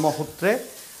থাকে কৰ্মসূত্ৰে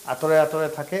আঁতৰে আঁতৰে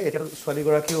থাকে এতিয়া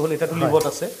ছোৱালীগৰাকীও হ'ল এতিয়াতো লিভত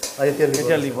আছে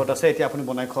এতিয়া লিভত আছে এতিয়া আপুনি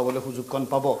বনাই খুৱাবলৈ সুযোগকণ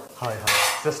পাব হয় হয়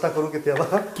চেষ্টা কৰোঁ কেতিয়াবা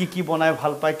কি বনাই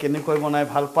ভাল পায় কেনেকৈ বনাই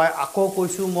ভাল পায় আকৌ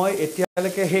কৈছোঁ মই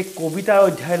এতিয়ালৈকে সেই কবিতাৰ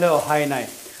অধ্যায়লৈ অহাই নাই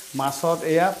মাছত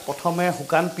এয়া প্ৰথমে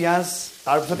শুকান পিঁয়াজ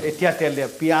তাৰপিছত এতিয়া তেল দিয়া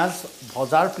পিঁয়াজ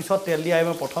ভজাৰ পিছত তেল দিয়া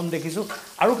মই প্ৰথম দেখিছোঁ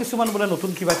আৰু কিছুমান বোলে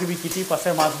নতুন কিবা কিবি কিটিপ আছে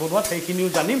মাছ বনোৱাত সেইখিনিও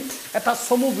জানিম এটা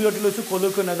চমু বিৰতি লৈছোঁ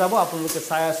কলৈকৈ নাযাব আপোনালোকে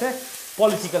চাই আছে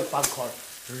পলিটিকেল পাকঘৰ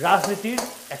ৰাজনীতিৰ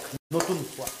এক নতুন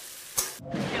সোৱাদ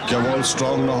কেৱল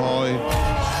ষ্ট্ৰং নহয়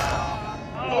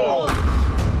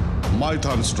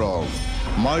মাইথান ষ্ট্ৰং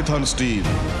মাইথান ষ্টীল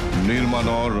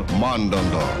নিৰ্মাণৰ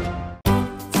মানদণ্ড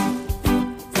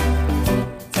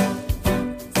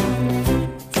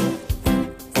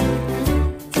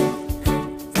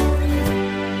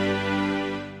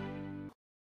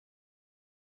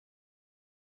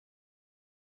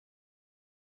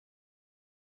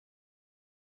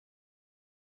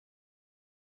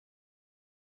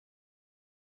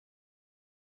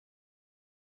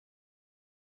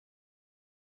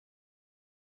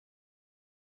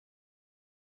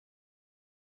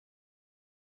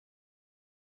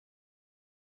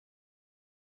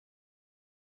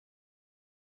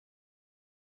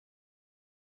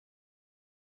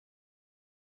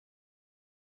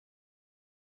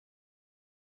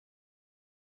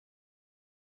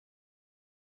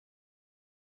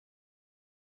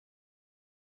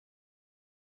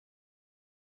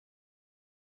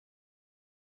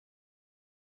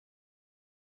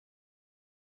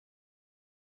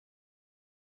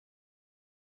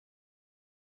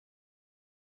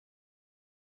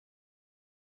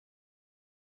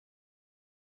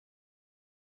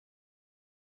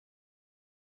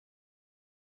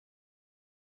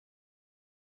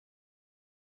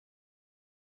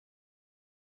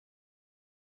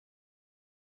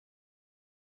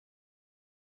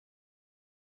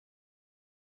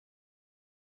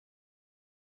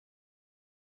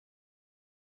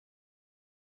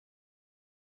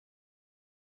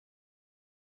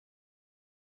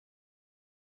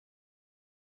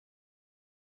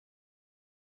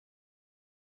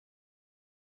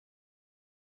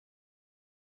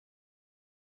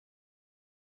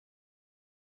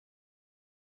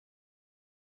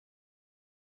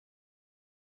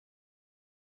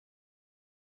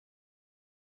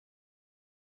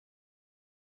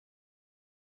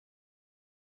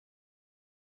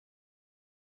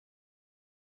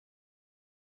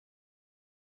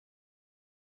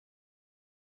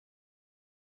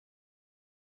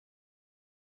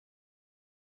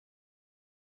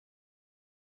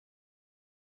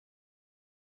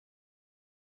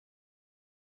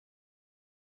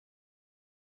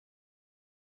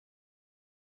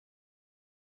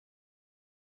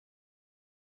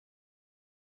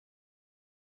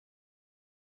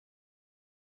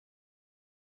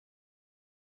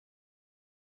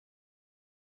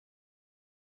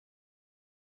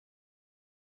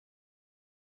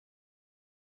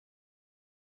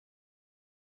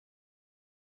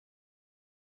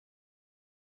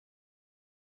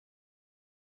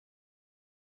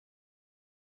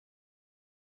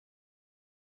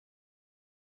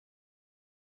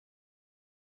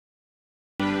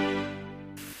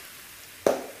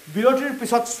বিৰতিৰ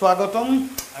পিছত স্বাগতম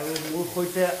আৰু মোৰ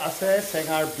সৈতে আছে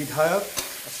চেঙাৰ বিধায়ক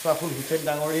আশৰাফুল হুছেইন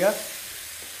ডাঙৰীয়া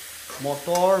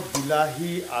মটৰ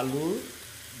বিলাহী আলু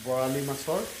বৰালি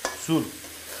মাছৰ জোল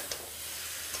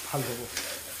ভাল হ'ব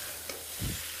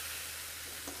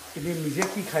এনে নিজে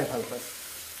কি খাই ভাল পায়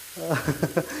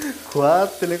খোৱাত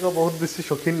তেনেকুৱা বহুত বেছি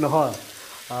চখিন নহয়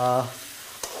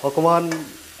অকণমান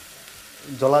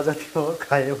জ্বলা জাতীয়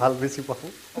খাই ভাল বেছি পাওঁ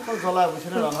অকল জ্বলা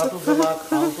বুজিছেনে ৰন্ধাটো জ্বলা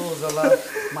খাওঁটো জ্বলা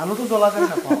মানুহটো জ্বলা যেন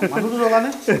নাপাওঁ মানুহটো জ্বলা নে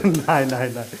নাই নাই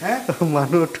নাই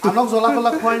মানুহটো আনক জ্বলা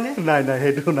কলা খুৱাই নে নাই নাই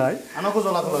সেইটো নাই আনকো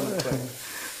জ্বলা কলা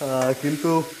নোখোৱাই কিন্তু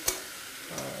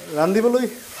ৰান্ধিবলৈ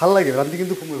ভাল লাগে ৰান্ধি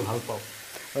কিন্তু মই ভাল পাওঁ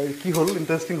কি হ'ল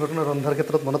ইণ্টাৰেষ্টিং ঘটনা ৰন্ধাৰ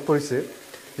ক্ষেত্ৰত মনত পৰিছে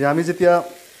যে আমি যেতিয়া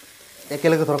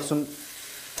একেলগে ধৰকচোন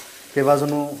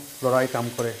কেইবাজনো ল'ৰাই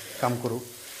কাম কৰোঁ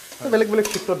বেলেগ বেলেগ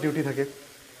শিফ্টত ডিউটি থাকে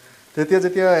তেতিয়া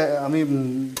যেতিয়া আমি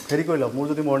হেৰি কৰি লওঁ মোৰ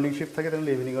যদি মৰ্ণিং শিফ্ট থাকে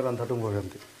তেনেহ'লে ইভিনিঙৰ ৰন্ধাটো মই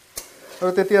ৰান্ধিম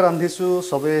আৰু তেতিয়া ৰান্ধিছোঁ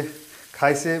চবে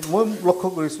খাইছে মই লক্ষ্য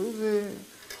কৰিছোঁ যে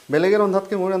বেলেগে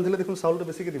ৰন্ধাতকৈ মই ৰান্ধিলে দেখোন চাউলটো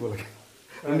বেছিকৈ দিব লাগে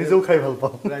নিজেও খাই ভাল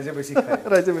পাওঁ ৰাইজে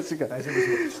বেছি খায়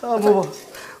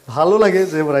ভালো লাগে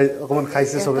যে অকণমান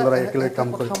খাইছে চবে ল'ৰাই একেলগে কাম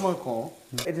কৰে মই কওঁ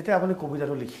যেতিয়া আপুনি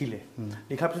কবিতাটো লিখিলে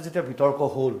লিখাৰ পিছত যেতিয়া বিতৰ্ক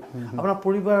হ'ল আপোনাৰ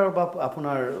পৰিবাৰ বা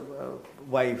আপোনাৰ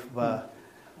ৱাইফ বা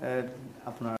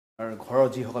আপোনাৰ ঘৰৰ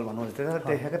যিসকল মানুহ আছে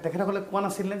তেখেতসকলে কোৱা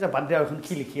নাছিল নে যে বাদ দিয়া এখন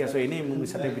কি লিখি আছো এনেই মোৰ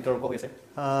মিছাতে বিতৰ্ক হৈছে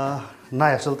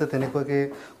নাই আচলতে তেনেকুৱাকৈ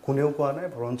কোনেও কোৱা নাই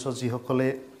বৰঞ্চ যিসকলে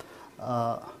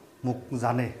মোক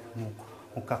জানে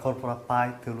মোক কাষৰ পৰা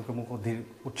পায় তেওঁলোকে মোক অধীৰ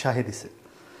উৎসাহে দিছে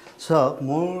চাওক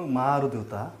মোৰ মা আৰু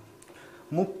দেউতা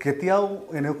মোক কেতিয়াও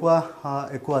এনেকুৱা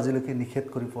একো আজিলৈকে নিষেধ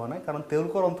কৰি পোৱা নাই কাৰণ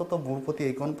তেওঁলোকৰ অন্ততঃ মোৰ প্ৰতি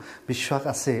এইকণ বিশ্বাস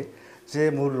আছে যে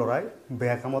মোৰ ল'ৰাই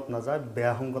বেয়া কামত নাযায়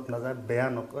বেয়া সংগত নাযায় বেয়া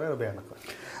নকৰে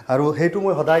আৰু সেইটো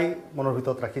মই সদায় মনৰ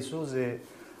ভিতৰত ৰাখিছোঁ যে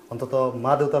অন্ততঃ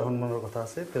মা দেউতাৰ সন্মানৰ কথা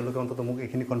আছে তেওঁলোকে অন্ততঃ মোক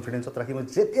এইখিনি কনফিডেঞ্চত ৰাখি মই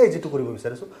যেতিয়াই যিটো কৰিব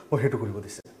বিচাৰিছোঁ মই সেইটো কৰিব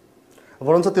দিছে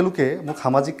বৰঞ্চ তেওঁলোকে মোক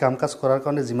সামাজিক কাম কাজ কৰাৰ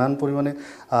কাৰণে যিমান পৰিমাণে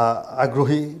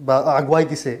আগ্ৰহী বা আগুৱাই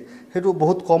দিছে সেইটো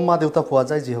বহুত কম মা দেউতা পোৱা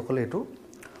যায় যিসকলে এইটো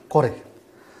কৰে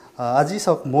আজি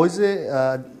চাওক মই যে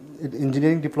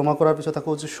ইঞ্জিনিয়াৰিং ডিপ্ল'মা কৰাৰ পিছত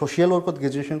আকৌ যে ছ'চিয়েল ৱৰ্কত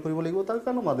গ্ৰেজুৱেশ্যন কৰিব লাগিব তাৰ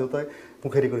কাৰণে মা দেউতাই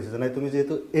মোক হেৰি কৰিছে যে নাই তুমি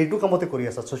যিহেতু এইটো কামতে কৰি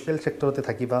আছা ছ'চিয়েল ছেক্টৰতে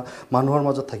থাকিবা মানুহৰ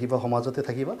মাজত থাকিবা সমাজতে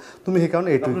থাকিবা তুমি সেইকাৰণে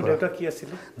এইটোৱে কৰা দেউতা কি আছিল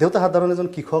দেউতা সাধাৰণ এজন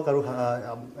কৃষক আৰু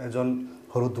এজন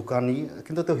সৰু দোকানী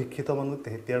কিন্তু তেওঁ শিক্ষিত মানুহ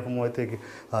তেতিয়াৰ সময়তে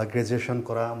গ্ৰেজুৱেশ্যন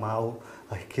কৰা মাও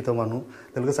শিক্ষিত মানুহ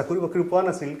তেওঁলোকে চাকৰি বাকৰি পোৱা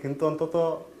নাছিল কিন্তু অন্ততঃ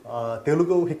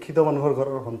তেওঁলোকেও শিক্ষিত মানুহৰ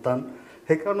ঘৰৰ সন্তান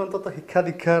সেইকাৰণে অন্ততঃ শিক্ষা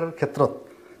দীক্ষাৰ ক্ষেত্ৰত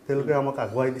তেওঁলোকে আমাক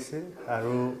আগুৱাই দিছে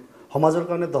আৰু সমাজৰ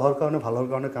কাৰণে দহৰ কাৰণে ভালৰ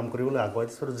কাৰণে কাম কৰিবলৈ আগুৱাই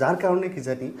দিছে আৰু যাৰ কাৰণে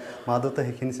কিজানি মা দেউতাই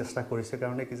সেইখিনি চেষ্টা কৰিছে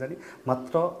কাৰণে কিজানি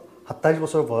মাত্ৰ 27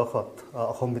 বছৰ বয়সত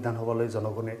অসম বিধানসভালৈ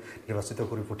জনগণে নিৰ্বাচিত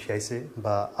কৰি পঠিয়াইছে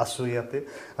বা আছোঁ ইয়াতে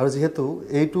আৰু যিহেতু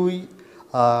এইটোই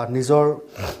নিজৰ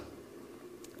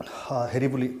হেৰি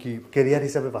বুলি কি কেৰিয়াৰ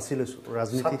হিচাপে বাছি লৈছোঁ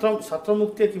ৰাজনীতি ছাত্ৰ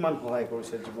মুক্তিয়ে কিমান সহায়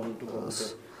কৰিছে জীৱনটো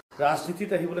ৰাজনীতিত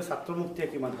আহিবলৈ ছাত্ৰ মুক্তিয়ে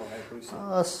কিমান সহায় কৰিছে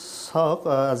চাওক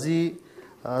আজি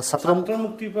ছাত্ৰ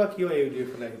মুক্তিৰ পৰা কিয়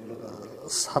এইফালে আহিবলৈ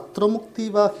ছাত্ৰ মুক্তি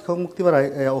বা শিক্ষক মুক্তি বা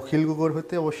অখিল গগৈৰ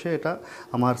সৈতে অৱশ্যে এটা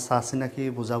আমাৰ চাহ চিনাকি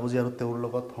বুজাবুজি আৰু তেওঁৰ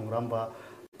লগত সংগ্ৰাম বা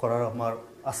কৰাৰ আমাৰ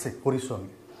আছে কৰিছোঁ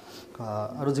আমি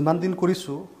আৰু যিমান দিন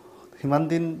কৰিছোঁ সিমান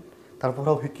দিন তাৰ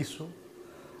পৰাও শিকিছোঁ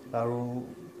আৰু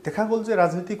দেখা গ'ল যে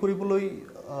ৰাজনীতি কৰিবলৈ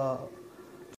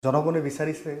জনগণে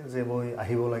বিচাৰিছে যে মই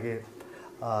আহিব লাগে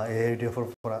AIUDFৰ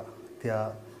পৰা এতিয়া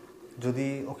যদি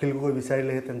অখিল গগৈ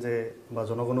বিচাৰিলেহেঁতেন যে বা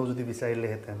জনগণেও যদি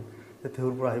বিচাৰিলেহেঁতেন যে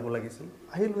তেওঁৰ পৰা আহিব লাগিছিল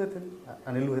আহিলোহেঁতেন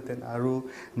আনিলোহেঁতেন আৰু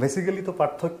বেচিকেলিতো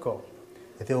পাৰ্থক্য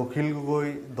এতিয়া অখিল গগৈ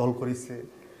দল কৰিছে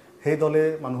সেই দলে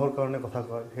মানুহৰ কাৰণে কথা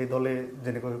কয় সেই দলে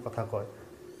যেনেকৈ কথা কয়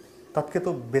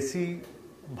তাতকৈতো বেছি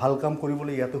ভাল কাম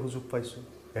কৰিবলৈ ইয়াতে সুযোগ পাইছোঁ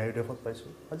AIUDFত পাইছোঁ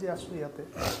আজি আছোঁ ইয়াতে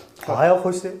সহায়ক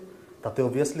হৈছে তাতে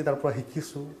অভিয়াছলি তাৰ পৰা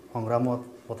শিকিছোঁ সংগ্ৰামত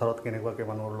পথাৰত কেনেকুৱাকৈ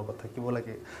মানুহৰ লগত থাকিব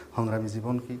লাগে সংগ্ৰামী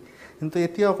জীৱন কি কিন্তু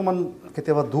এতিয়া অকণমান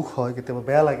কেতিয়াবা দুখ হয় কেতিয়াবা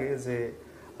বেয়া লাগে যে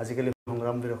আজিকালি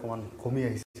সংগ্ৰামবোৰ অকণমান কমি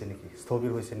আহিছে নেকি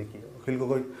স্থবিৰ হৈছে নেকি অখিল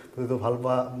গগৈ ভাল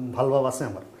ভাৱ আছে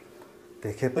আমাৰ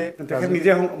তেখেতে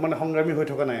নিজে মানে সংগ্ৰামী হৈ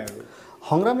থকা নাই আৰু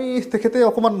সংগ্ৰামী তেখেতে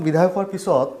অকণমান বিধায়ক হোৱাৰ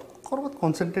পিছত ক'ৰবাত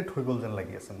কনচেনট্ৰেট হৈ গ'ল যেন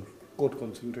লাগি আছে মোৰ ক'ত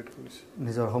কনচেনট্ৰেট কৰিছে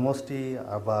নিজৰ সমষ্টি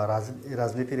বা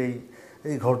ৰাজনীতিৰ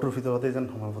এই ঘৰটোৰ ভিতৰতে যেন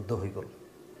সীমাবদ্ধ হৈ গ'ল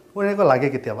মোৰ এনেকুৱা লাগে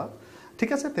কেতিয়াবা ঠিক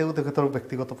আছে তেখেতৰ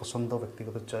ব্যক্তিগত পচন্দ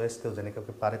ব্যক্তিগত চইচ তেওঁ যেনেকৈ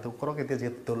পাৰে তেওঁ কৰক এতিয়া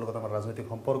যিহেতু তেওঁৰ লগত আমাৰ ৰাজনৈতিক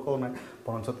সম্পৰ্কও নাই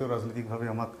বৰঞ্চ তেওঁ ৰাজনৈতিকভাৱে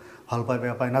আমাক ভাল পায়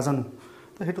বেয়া পায় নাজানো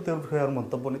তো সেইটো তেওঁৰ বিষয়ে আৰু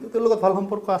মন্তব্য নিদিওঁ তেওঁৰ লগত ভাল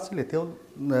সম্পৰ্ক আছিল এতিয়াও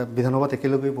বিধানসভাত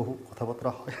একেলগেই বহু কথা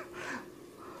বতৰা হয়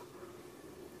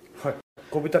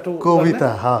কবিতা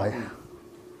হয়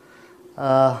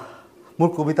মোৰ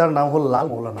কবিতাৰ নাম হ'ল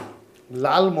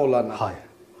লাল মৌলানা হয়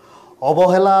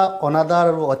অৱহেলা অনাদাৰ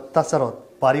আৰু অত্যাচাৰত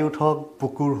পাৰি উঠক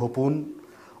বুকুৰ সপোন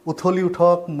উঠলি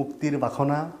উঠক মুক্তিৰ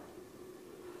বাসনা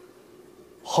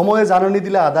সময়ে জাননী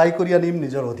দিলে আদায় কৰি আনিম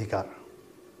নিজৰ অধিকাৰ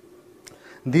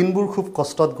দিনবোৰ খুব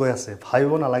কষ্টত গৈ আছে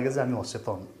ভাবিব নালাগে যে আমি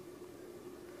অচেতন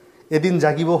এদিন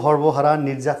জাগিব সৰ্বহাৰা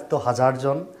নিৰ্যাতিত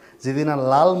হাজাৰজন যিদিনা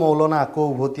লাল মৌলানা আকৌ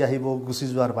উভতি আহিব গুচি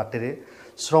যোৱাৰ বাটেৰে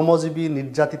শ্ৰমজীৱী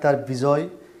নিৰ্যাতিতাৰ বিজয়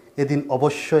এদিন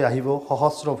অৱশ্যই আহিব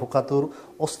সহস্ৰ ভোকাটোৰ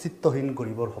অস্তিত্বহীন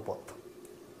গৰীবৰ শপত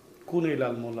কোন এই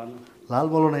লাল মৌলানা লাল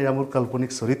মৌলানা এয়া মোৰ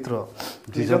কাল্পনিক চৰিত্ৰ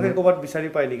যিজনে ক'ৰবাত বিচাৰি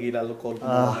পায় নেকি লাল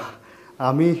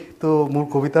আমি তো মোৰ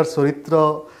কবিতাৰ চৰিত্ৰ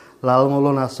লাল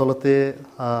মৌলানা আচলতে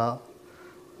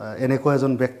এনেকুৱা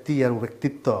এজন ব্যক্তি আৰু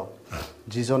ব্যক্তিত্ব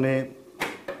যিজনে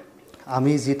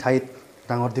আমি যি ঠাইত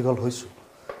ডাঙৰ দীঘল হৈছোঁ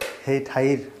সেই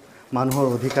ঠাইৰ মানুহৰ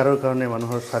অধিকাৰৰ কাৰণে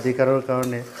মানুহৰ স্বাধিকাৰৰ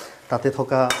কাৰণে তাতে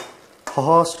থকা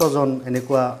সহস্ৰজন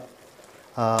এনেকুৱা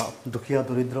দুখীয়া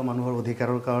দৰিদ্ৰ মানুহৰ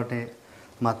অধিকাৰৰ কাৰণে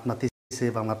মাত মাতিছে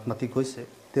বা মাত মাতি কৈছে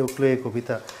তেওঁক লৈ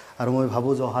কবিতা আৰু মই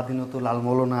ভাবোঁ যে অহা দিনতো লাল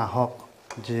মৌলানা আহক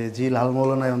যে যি লাল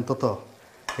মৌলানাই অন্তত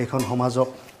এইখন সমাজক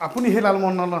আপুনি সেই লাল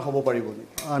মৌলানা হ'ব পাৰিব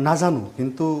নেকি নাজানো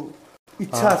কিন্তু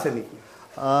ইচ্ছা আছে নেকি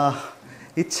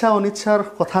ইচ্ছা অনিচ্ছাৰ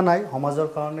কথা নাই সমাজৰ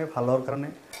কাৰণে ভালৰ কাৰণে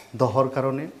দহৰ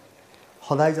কাৰণে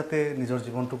সদায় যাতে নিজৰ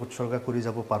জীৱনটোক উৎসৰ্গা কৰি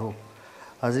যাব পাৰোঁ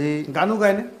আজি গানো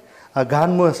গায়নে গান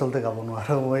মই আচলতে গাব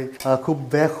নোৱাৰোঁ মই খুব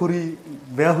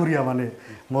বেয়াসুৰীয়া মানে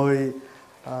মই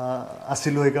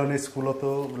আছিলোঁ সেইকাৰণে স্কুলতো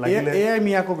লাগিলে এয়াই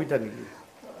মিয়া কবিতা নেকি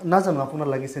নাজানো আপোনাৰ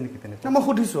লাগিছে নেকি তেনেকুৱা মই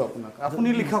সুধিছোঁ আপোনাক আপুনি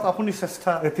লিখক আপুনি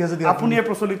চেষ্টা এতিয়া যদি আপুনিয়ে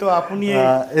প্ৰচলিত আপুনিয়ে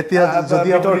এতিয়া যদি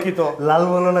বিতৰ্কিত লাল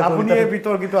মৌলানা আপুনিয়ে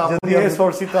বিতৰ্কিত আপুনিয়ে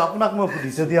চৰ্চিত আপোনাক মই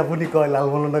সুধিছোঁ যদি আপুনি কয় লাল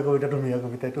মৌলানা কবিতাটো মিয়া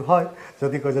কবিতা এইটো হয়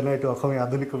যদি কয় যে এইটো অসমীয়া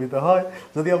আধুনিক কবিতা হয়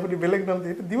যদি আপুনি বেলেগ নাম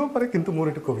দিয়ে এইটো দিব পাৰে কিন্তু মোৰ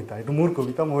এইটো কবিতা এইটো মোৰ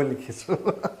কবিতা মই লিখিছোঁ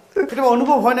কেতিয়াবা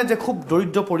অনুভৱ হয় নে যে খুব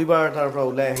দৰিদ্ৰ পৰিবাৰ এটাৰ পৰা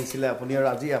ওলাই আহিছিলে আপুনি আৰু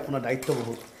আজি আপোনাৰ দায়িত্ব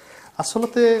বহুত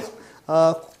আচলতে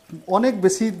অনেক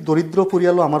বেছি দৰিদ্ৰ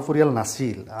পৰিয়ালো আমাৰ পৰিয়াল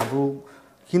নাছিল আৰু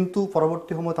কিন্তু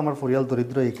পৰৱৰ্তী সময়ত আমাৰ পৰিয়াল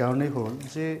দৰিদ্ৰ এই কাৰণেই হ'ল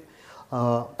যে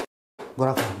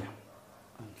গৰাখহনীয়া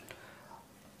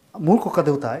মোৰ ককা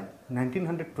দেউতাই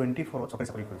 1924 চৰকাৰী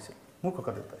চাকৰি কৰিছিল মোৰ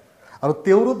ককা দেউতাই আৰু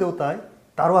তেওঁৰো দেউতাই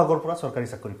তাৰো আগৰ পৰা চৰকাৰী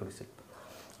চাকৰি কৰিছিল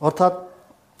অৰ্থাৎ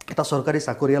এটা চৰকাৰী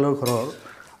চাকৰিয়ালৰ ঘৰৰ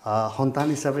সন্তান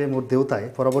হিচাপে মোৰ দেউতাই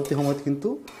পৰৱৰ্তী সময়ত কিন্তু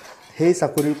সেই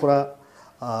চাকৰিৰ পৰা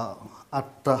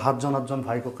 7জন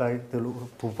ভাই ককাই তেওঁলোক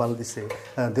পোহপাল দিছে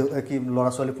কি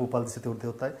ল'ৰা ছোৱালী পোহপাল দিছে তেওঁৰ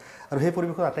দেউতাই আৰু সেই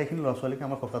পৰিৱেশৰ আটাইখিনি ল'ৰা ছোৱালীকে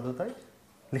আমাৰ ককা দেউতাই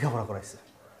লিখা পঢ়া কৰাইছে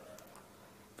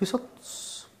পিছত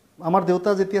আমাৰ দেউতা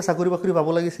যেতিয়া চাকৰি বাকৰি পাব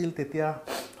লাগিছিল তেতিয়া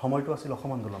সময়টো আছিল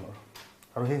অসম আন্দোলনৰ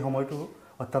আৰু সেই সময়টো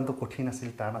অত্যন্ত কঠিন আছিল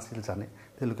টান আছিল জানে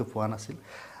তেওঁলোকে পোৱা নাছিল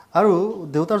আৰু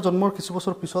দেউতাৰ জন্মৰ কিছু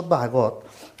বছৰ পিছত বা আগত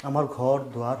আমাৰ ঘৰ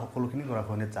দুৱাৰ সকলোখিনি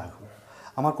গৰাখহনীয়াত জাহ হ'ল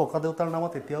আমাৰ ককা দেউতাৰ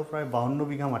নামত এতিয়াও প্ৰায়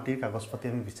 52 বিঘা মাটিৰ কাগজ পাতি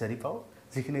আমি বিচাৰি পাওঁ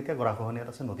যিখিনি এতিয়া গৰাখহনীয়াত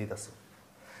আছে নদীত আছে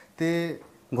তে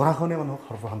গৰাখহনীয়া মানুহক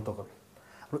সৰ্বশান্ত কৰে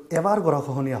আৰু এবাৰ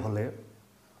গৰাখহনীয়া হ'লে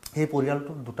সেই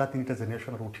পৰিয়ালটোৰ 2-3টা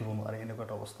জেনেৰেশ্যন আৰু উঠিব নোৱাৰে এনেকুৱা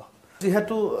এটা অৱস্থা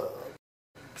যিহেতু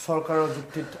চৰকাৰৰ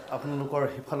যুক্তিত আপোনালোকৰ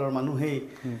সিফালৰ মানুহেই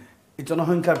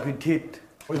জনসংখ্যা বৃদ্ধিত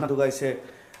অৰিহণা যোগাইছে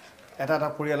এটা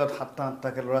পৰিয়ালত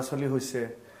 7-8টাকৈ ল'ৰা ছোৱালী হৈছে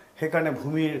সেইকাৰণে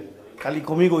ভূমিৰ কালি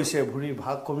কমি গৈছে ভূমিৰ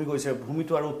ভাগ কমি গৈছে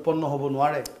ভূমিটো আৰু উৎপন্ন হ'ব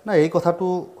নোৱাৰে না এই কথাটো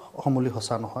সমূলি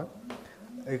সঁচা নহয়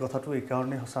এই কথাটো এই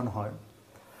কাৰণেই সঁচা নহয়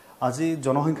আজি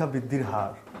জনসংখ্যা বৃদ্ধিৰ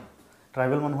হাৰ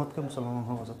ট্ৰাইবেল মানুহতকৈ মুছলমান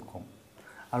মানুহৰ মাজত কম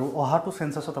আৰু অহাটো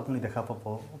চেঞ্চাছত আপুনি দেখা পাব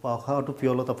বা অহাটো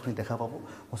পিয়লত আপুনি দেখা পাব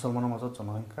মুছলমানৰ মাজত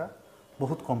জনসংখ্যা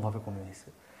বহুত কমভাৱে কমি আহিছে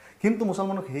কিন্তু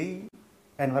মুছলমানক সেই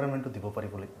এনভাইৰনমেণ্টটো দিব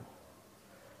পাৰিব লাগিব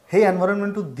সেই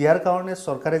এনভাইৰনমেণ্টটো দিয়াৰ কাৰণে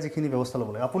চৰকাৰে যিখিনি ব্যৱস্থা ল'ব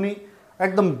লাগে আপুনি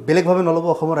একদম বেলেগভাৱে নল'ব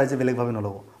অসমৰ ৰাইজে বেলেগভাৱে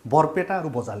নল'ব বৰপেটা আৰু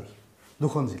বজালী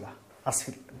দুখন জিলা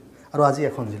আছিল আৰু আজি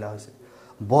এখন জিলা হৈছে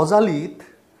বজালীত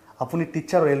আপুনি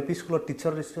টিচাৰ এল পি স্কুলৰ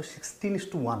টিচাৰ ৰেচিঅ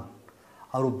 16:1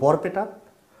 আৰু বৰপেটাত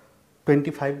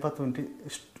 25 বা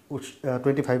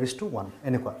 25:1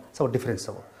 এনেকুৱা চাব ডিফাৰেঞ্চ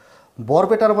চাব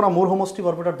বৰপেটাৰ পৰা মোৰ সমষ্টি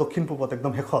বৰপেটাৰ দক্ষিণ পূবত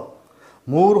একদম শেষত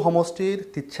মোৰ সমষ্টিৰ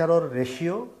টিচাৰৰ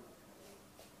ৰেচিঅ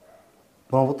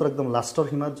ব্ৰহ্মপুত্ৰৰ একদম লাষ্টৰ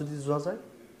সীমাত যদি যোৱা যায়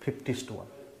 50:1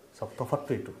 সব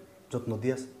তফাতটো এইটো য'ত নদী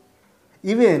আছে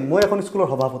ইভেন মই এখন স্কুলৰ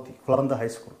সভাপতি খোলাবান্ধা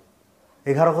হাইস্কুল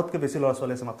 1100তকৈ বেছি ল'ৰা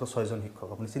ছোৱালী আছে মাত্ৰ 6জন শিক্ষক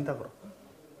আপুনি চিন্তা কৰক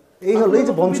এই হ'ল এই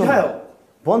যে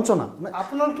বঞ্চনা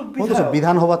আপোনালোক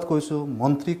বিধানসভাত কৈছোঁ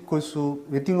মন্ত্ৰীক কৈছোঁ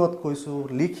মিটিঙত কৈছোঁ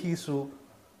লিখিছোঁ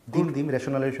দিম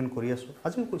ৰেচনেলাইজেশ্যন কৰি আছোঁ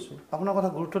আজিও কৈছোঁ আপোনাৰ কথা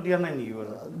গুৰুত্ব দিয়া নাই নেকি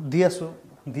বাৰু দি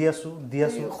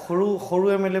আছোঁ সৰু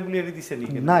MLA বুলি এৰি দিছে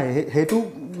নেকি নাই সেইটো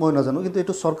মই নাজানো কিন্তু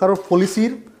এইটো চৰকাৰৰ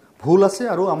পলিচিৰ ভুল আছে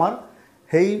আৰু আমাৰ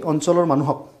সেই অঞ্চলৰ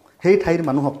মানুহক সেই ঠাইৰ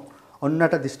মানুহক অন্য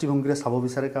এটা দৃষ্টিভংগীৰে চাব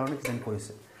বিচাৰে কাৰণে কিজানি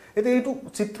কৰিছে এতিয়া এইটো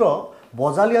চিত্ৰ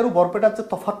বজালী আৰু বৰপেটাত যে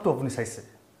তফাতটো আপুনি চাইছে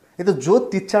এইটো য'ত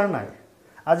টিচাৰ নাই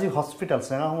আজি হস্পিটেল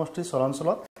চেঙা সমষ্টিৰ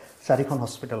চৰাঞ্চলত 4খন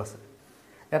হস্পিটেল আছে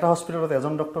এটা হস্পিটেলত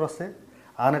এজন ডক্টৰ আছে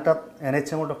আন এটাত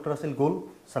NHMৰ ডক্টৰ আছিল গ'ল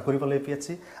চাকৰি পালে APHC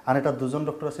আন এটাত 2জন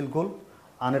ডক্টৰ আছিল গ'ল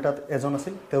আন এটাত এজন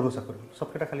আছিল তেওঁৰো চাকৰি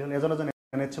চবকেইটা খালী হ'ল এজন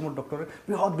NHMৰ ডক্টৰে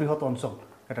বৃহৎ অঞ্চল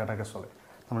এটাকে চলে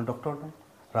তাৰমানে ডক্টৰ নাই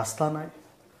ৰাস্তা নাই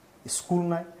স্কুল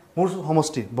নাই মোৰ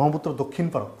সমষ্টিৰ ব্ৰহ্মপুত্ৰৰ দক্ষিণ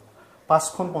পাৰত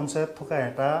 5খন পঞ্চায়ত থকা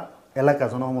এটা এলেকা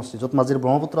জনসমষ্টি য'ত মাজেৰ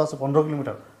ব্ৰহ্মপুত্ৰ আছে 15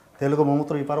 কিলোমিটাৰ তেওঁলোকে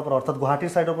ব্ৰহ্মপুত্ৰৰ ইপাৰৰ পৰা অৰ্থাৎ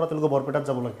গুৱাহাটীৰ ছাইডৰ পৰা তেওঁলোকে বৰপেটাত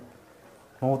যাব লাগে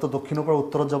ব্ৰহ্মপুত্ৰ দক্ষিণৰ পৰা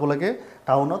উত্তৰত যাব লাগে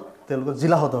টাউনত তেওঁলোকৰ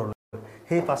জিলা সদৰ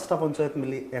সেই 5টা পঞ্চায়ত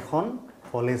মিলি এখন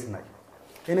কলেজ নাই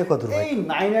এনেকুৱা দুৰ্ভাগ্য এই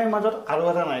নাইনাৰ মাজত আৰু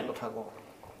এটা নাই কথা কওঁ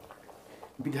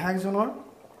বিধায়কজনৰ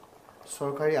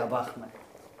চৰকাৰী আৱাস নাই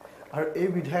আৰু এই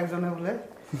বিধায়কজনে বোলে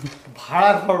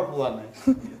ভাড়া ঘৰ পোৱা নাই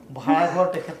ভাড়া ঘৰ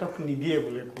তেখেতক নিদিয়ে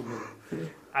বোলে কোনো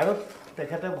আৰু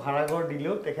তেখেতে ভাড়া ঘৰ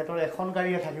দিলেও তেখেতৰ এখন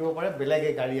গাড়ীয়ে থাকিব পাৰে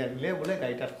বেলেগে গাড়ী আনিলে বোলে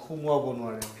গাড়ী তাত সোমোৱাব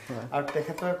নোৱাৰে আৰু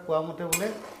তেখেতৰ কোৱা মতে বোলে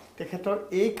তেখেতৰ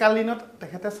এই কালীনত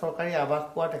তেখেতে চৰকাৰী আৱাস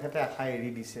পোৱাৰ তেখেতে আশা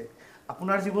এৰি দিছে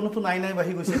আপোনাৰ জীৱনতো নাই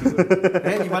বাঢ়ি গৈছে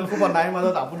ইমান খুব নাই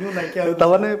মাজত আপুনিও নাইকিয়া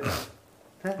তাৰমানে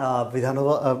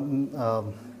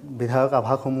বিধায়ক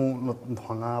আৱাসসমূহ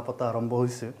ভঙা পতা আৰম্ভ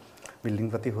হৈছে বিল্ডিং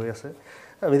পাতি হৈ আছে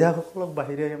বিধায়কসকলক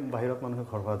বাহিৰত মানুহে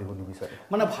ঘৰ ভাড়া দিব নিবিচাৰে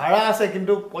মানে ভাড়া আছে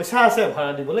কিন্তু পইচা আছে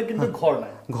ভাড়া দিবলৈ কিন্তু ঘৰ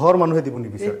নাই ঘৰ মানুহে দিব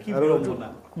নিবিচাৰে আৰু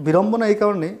বিড়ম্বনা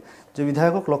এইকাৰণেই যে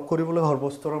বিধায়কক লগ কৰিবলৈ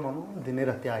সৰ্বস্তৰৰ মানুহ দিনে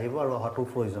ৰাতি আহিব আৰু অহাটোৰ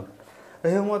প্ৰয়োজন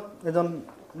সেই সময়ত এজন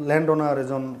লেণ্ড অনাৰ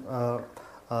এজন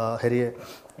হেৰিয়ে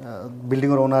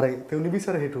বিল্ডিঙৰ অনাৰে তেওঁ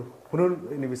নিবিচাৰে সেইটো কোনো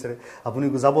নিবিচাৰে আপুনি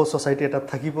যাব ছ'চাইটি এটাত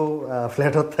থাকিব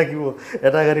ফ্লেটত থাকিব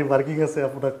এটা গাড়ী পাৰ্কিং আছে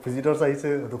আপোনাক ভিজিটৰ্ছ আহিছে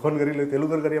দুখন গাড়ী লৈ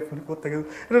তেওঁলোকৰ গাড়ী আপুনি ক'ত থাকিব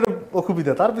এইটো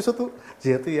অসুবিধা তাৰপিছতো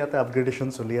যিহেতু ইয়াতে আপগ্ৰেডেশ্যন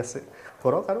চলি আছে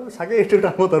কৰক আৰু চাগে এইটো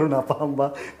টাইমত আৰু নাপাম বা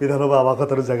বিধানসভা আৱাসত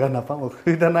আৰু জেগা নাপাম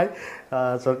অসুবিধা নাই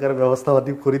চৰকাৰে ব্যৱস্থা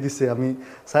পাতি কৰি দিছে আমি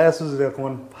চাই আছোঁ যে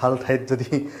অকণমান ভাল ঠাইত যদি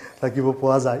থাকিব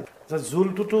পোৱা যায়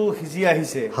জোলটোতো সিজি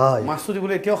আহিছে মাছটো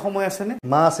দিবলৈ এতিয়াও সময় আছেনে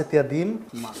মাছ এতিয়া দিম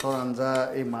মাছৰ আঞ্জা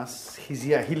এই মাছ সিজি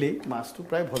আহিলেই মাছটো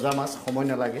প্ৰায় ভজা মাছ সময়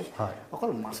নালাগে অকল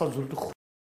মাছৰ জোলটো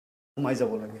সোমাই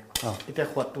যাব লাগে এতিয়া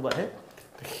সোৱাদটো বাঢ়ে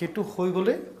সেইটো হৈ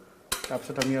গ'লে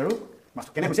তাৰপিছত আমি আৰু মাছ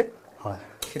কেনে হৈছে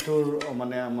সেইটোৰ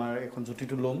মানে আমাৰ এখন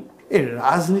জুতিটো ল'ম এই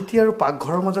ৰাজনীতি আৰু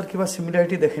পাকঘৰৰ মাজত কিবা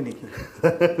চিমিলাৰিটি দেখে নেকি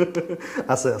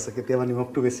আছে কেতিয়াবা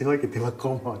নিমখটো বেছি হয় কেতিয়াবা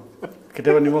কম হয়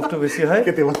কেতিয়াবা নিমখটো বেছি হয়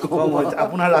কেতিয়াবা কম হয়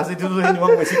আপোনাৰ ৰাজনীতিটো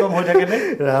নিমখ বেছি কম হৈ থাকেনে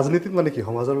ৰাজনীতিত মানে কি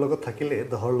সমাজৰ লগত থাকিলে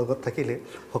দহৰ লগত থাকিলে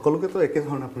সকলোকেতো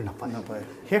একেধৰণে আপুনি নাপায়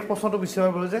শেষ প্ৰশ্নটো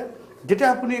বিচাৰিব যে যেতিয়া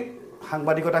আপুনি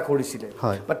সাংবাদিকতা কৰিছিলে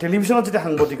বা টেলিভিশ্যনত যেতিয়া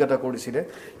সাংবাদিকতা কৰিছিলে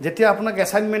যেতিয়া আপোনাক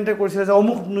এছাইনমেণ্টে কৰিছিলে যে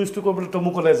অমুক নিউজটো কৰিবলৈ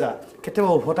তমুকলৈ যা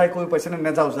কেতিয়াবা উভতাই কৈ পাইছেনে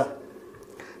নেযাওঁ যা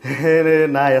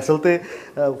নাই আচলতে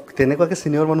তেনেকুৱাকৈ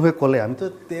ছিনিয়ৰ মানুহে ক'লে আমিতো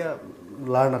তেতিয়া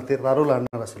তাৰো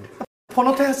লাৰ্ণাৰ আছিলোঁ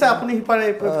ফোনতে আছে আপুনি সিপাৰে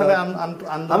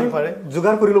আমি পাৰে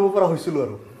যোগাৰ কৰি ল'ব পৰা হৈছিলোঁ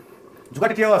আৰু যোগাৰ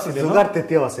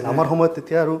তেতিয়াও আছিল আমাৰ সময়ত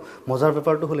তেতিয়া আৰু মজাৰ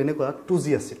পেপাৰটো হ'ল এনেকুৱা 2G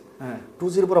আছিল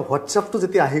 2Gৰ পৰা হোৱাটছআপটো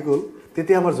যেতিয়া আহি গ'ল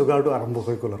তেতিয়া আমাৰ যোগাৰটো আৰম্ভ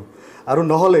হৈ গ'ল আৰু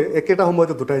নহ'লে একেটা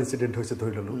সময়তে দুটা ইনচিডেণ্ট হৈছে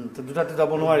ধৰি ল'লোঁ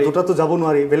দুটাতো যাব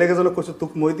নোৱাৰি বেলেগ এজনক কৈছোঁ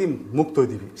তোক মই দিম মোক তই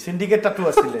দিবি চিণ্ডিকেট তাতো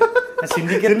আছিলে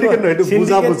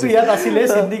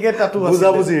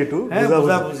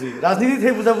ৰাজনীতিত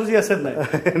সেই বুজাবুজি আছে নাই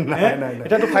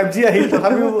এতিয়াতো 5G আহিল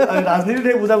তথাপিও ৰাজনীতিত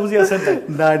সেই বুজাবুজি আছে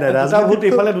নাই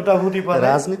ইফালে দুটা ভোট ইফালে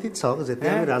ৰাজনীতিত চাওক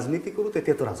যেতিয়া আমি ৰাজনীতি কৰোঁ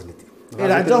তেতিয়াতো ৰাজনীতি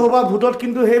ৰাজ্যসভা ভোটত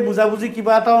কিন্তু সেই বুজাবুজি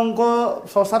কিবা এটা অংক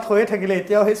চৰ্চাত হৈয়ে থাকিলে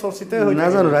এতিয়াও সেই চৰ্চিতে হৈ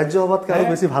নাজানো ৰাজ্যসভাতকৈ আৰু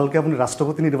বেছি ভালকৈ আপুনি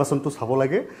ৰাষ্ট্ৰপতি নিৰ্বাচনটো চাব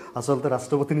লাগে আচলতে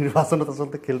ৰাষ্ট্ৰপতি নিৰ্বাচনত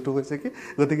আচলতে খেলটো হৈছে কি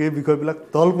গতিকে এই বিষয়বিলাক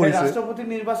তল পৰিছে ৰাষ্ট্ৰপতি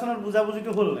নিৰ্বাচনত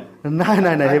বুজাবুজিটো হ'ল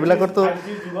নাই সেইবিলাকৰতো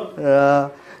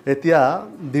এতিয়া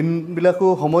দিনবিলাকো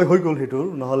সময় হৈ গ'ল সেইটোৰ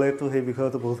নহ'লেতো সেই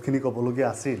বিষয়তো বহুতখিনি ক'বলগীয়া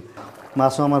আছিল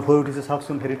মাছো আমাৰ হৈ উঠিছে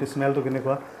চাওকচোন হেৰিটো স্মেলটো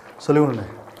কেনেকুৱা চলিব নাই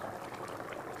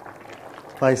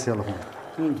পাইছে অলপ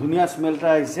ধুনীয়া স্মেল এটা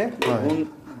আহিছে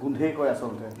গোন্ধেই কয়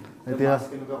আচলতে এতিয়া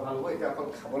ভাল হ'ব এতিয়া অকল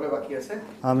খাবলৈ বাকী আছে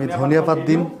আমি ধনিয়া পাত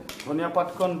দিম ধনিয়া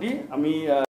পাতকণ দি আমি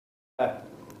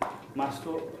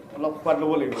মাছটো অলপ সোৱাদ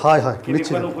ল'ব লাগিব হয়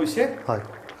কেনেকুৱানো হৈছে হয়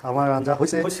আমাৰ আঞ্জা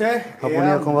হৈছে আপুনি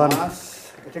অকণমান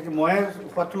এতিয়া কি মই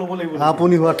সোৱাদটো ল'ব লাগিব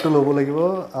আপুনি সোৱাদটো ল'ব লাগিব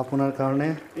আপোনাৰ কাৰণে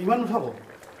ইমান উঠাব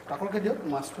তাকলৈকে দিয়ক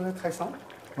মাছটোহে খাই চাওঁ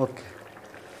অ'কে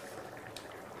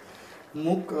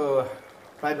মোক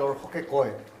প্ৰায় দৰ্শকে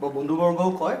কয় বা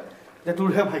বন্ধুবৰ্গও কয় যে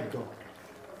তোৰহে ভাগ্য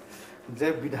যে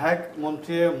বিধায়ক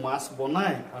মন্ত্ৰীয়ে মাছ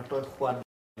বনায় আৰু তই সোৱাদ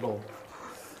লওঁ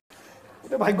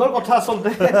এতিয়া ভাগ্যৰ কথা আচলতে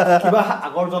কিবা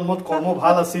আগৰ জন্মত কৰ্ম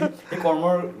ভাল আছিল সেই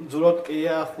কৰ্মৰ জোৰত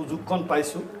এয়া সুযোগকণ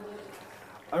পাইছোঁ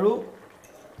আৰু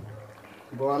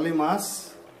বৰালি মাছ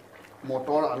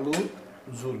মটৰ আলু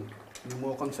জোল নেমু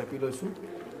অকণ চেপি লৈছোঁ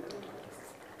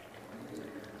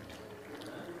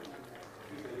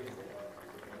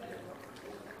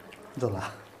জ্বলা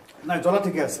নাই জ্বলা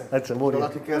ঠিকে আছে আচ্ছা জ্বলা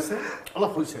ঠিকে আছে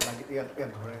অলপ হৈছে ইয়াত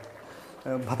ধৰে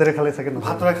ভাতেৰে খালে চাগে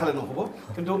ভাতেৰে খালে নহ'ব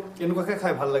কিন্তু এনেকুৱাকৈ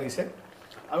খাই ভাল লাগিছে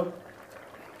আৰু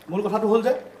মূল কথাটো হ'ল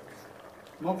যে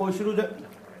মই কৈছিলোঁ যে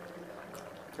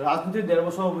ৰাজনীতিৰ 1.5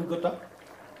 বছৰৰ অভিজ্ঞতা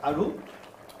আৰু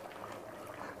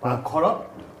পাকঘৰত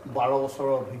 12 বছৰৰ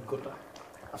অভিজ্ঞতা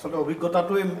আচলতে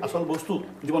অভিজ্ঞতাটোৱে আচল বস্তু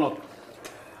জীৱনত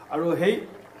আৰু সেই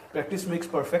প্ৰেক্টিছ মেক্স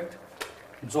পাৰফেক্ট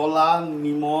জ্বলা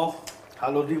নিমখ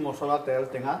হালধি মছলা তেল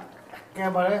টেঙা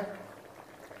একেবাৰে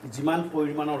যিমান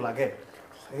পৰিমাণৰ লাগে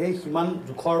সেই সিমান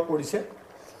জোখৰ পৰিছে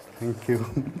থেংক ইউ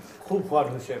খুব সোৱাদ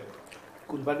হৈছে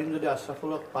কোনোবা দিন যদি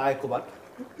আশ্ৰাফুলক পায় ক'ৰবাত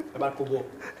এবাৰ ক'ব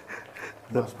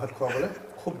মাছ ভাত খুৱাবলৈ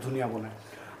খুব ধুনীয়া বনায়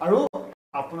আৰু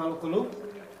আপোনালোকলৈও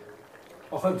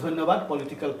অশেষ ধন্যবাদ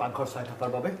পলিটিকেল পাকঘৰ চাই থকাৰ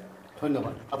বাবে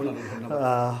ধন্যবাদ আপোনালোক ধন্যবাদ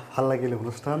ভাল লাগিলে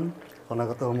অনুষ্ঠান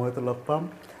অনাগত সময়তো লগ পাম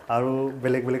আৰু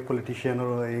বেলেগ বেলেগ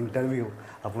পলিটিচিয়ানৰ ইণ্টাৰভিউ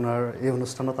আপোনাৰ এই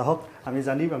অনুষ্ঠানত আহক আমি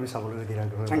জানিম আমি চাবলৈ ৰেডি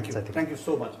থেংক ইউ ছ'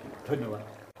 মাছ ধন্যবাদ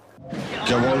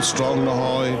কেৱল ষ্ট্ৰং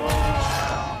নহয়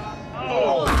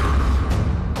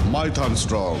মাইথান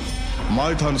ষ্ট্ৰং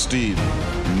মাইথান ষ্টীল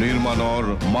নিৰ্মাণৰ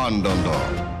মানদণ্ড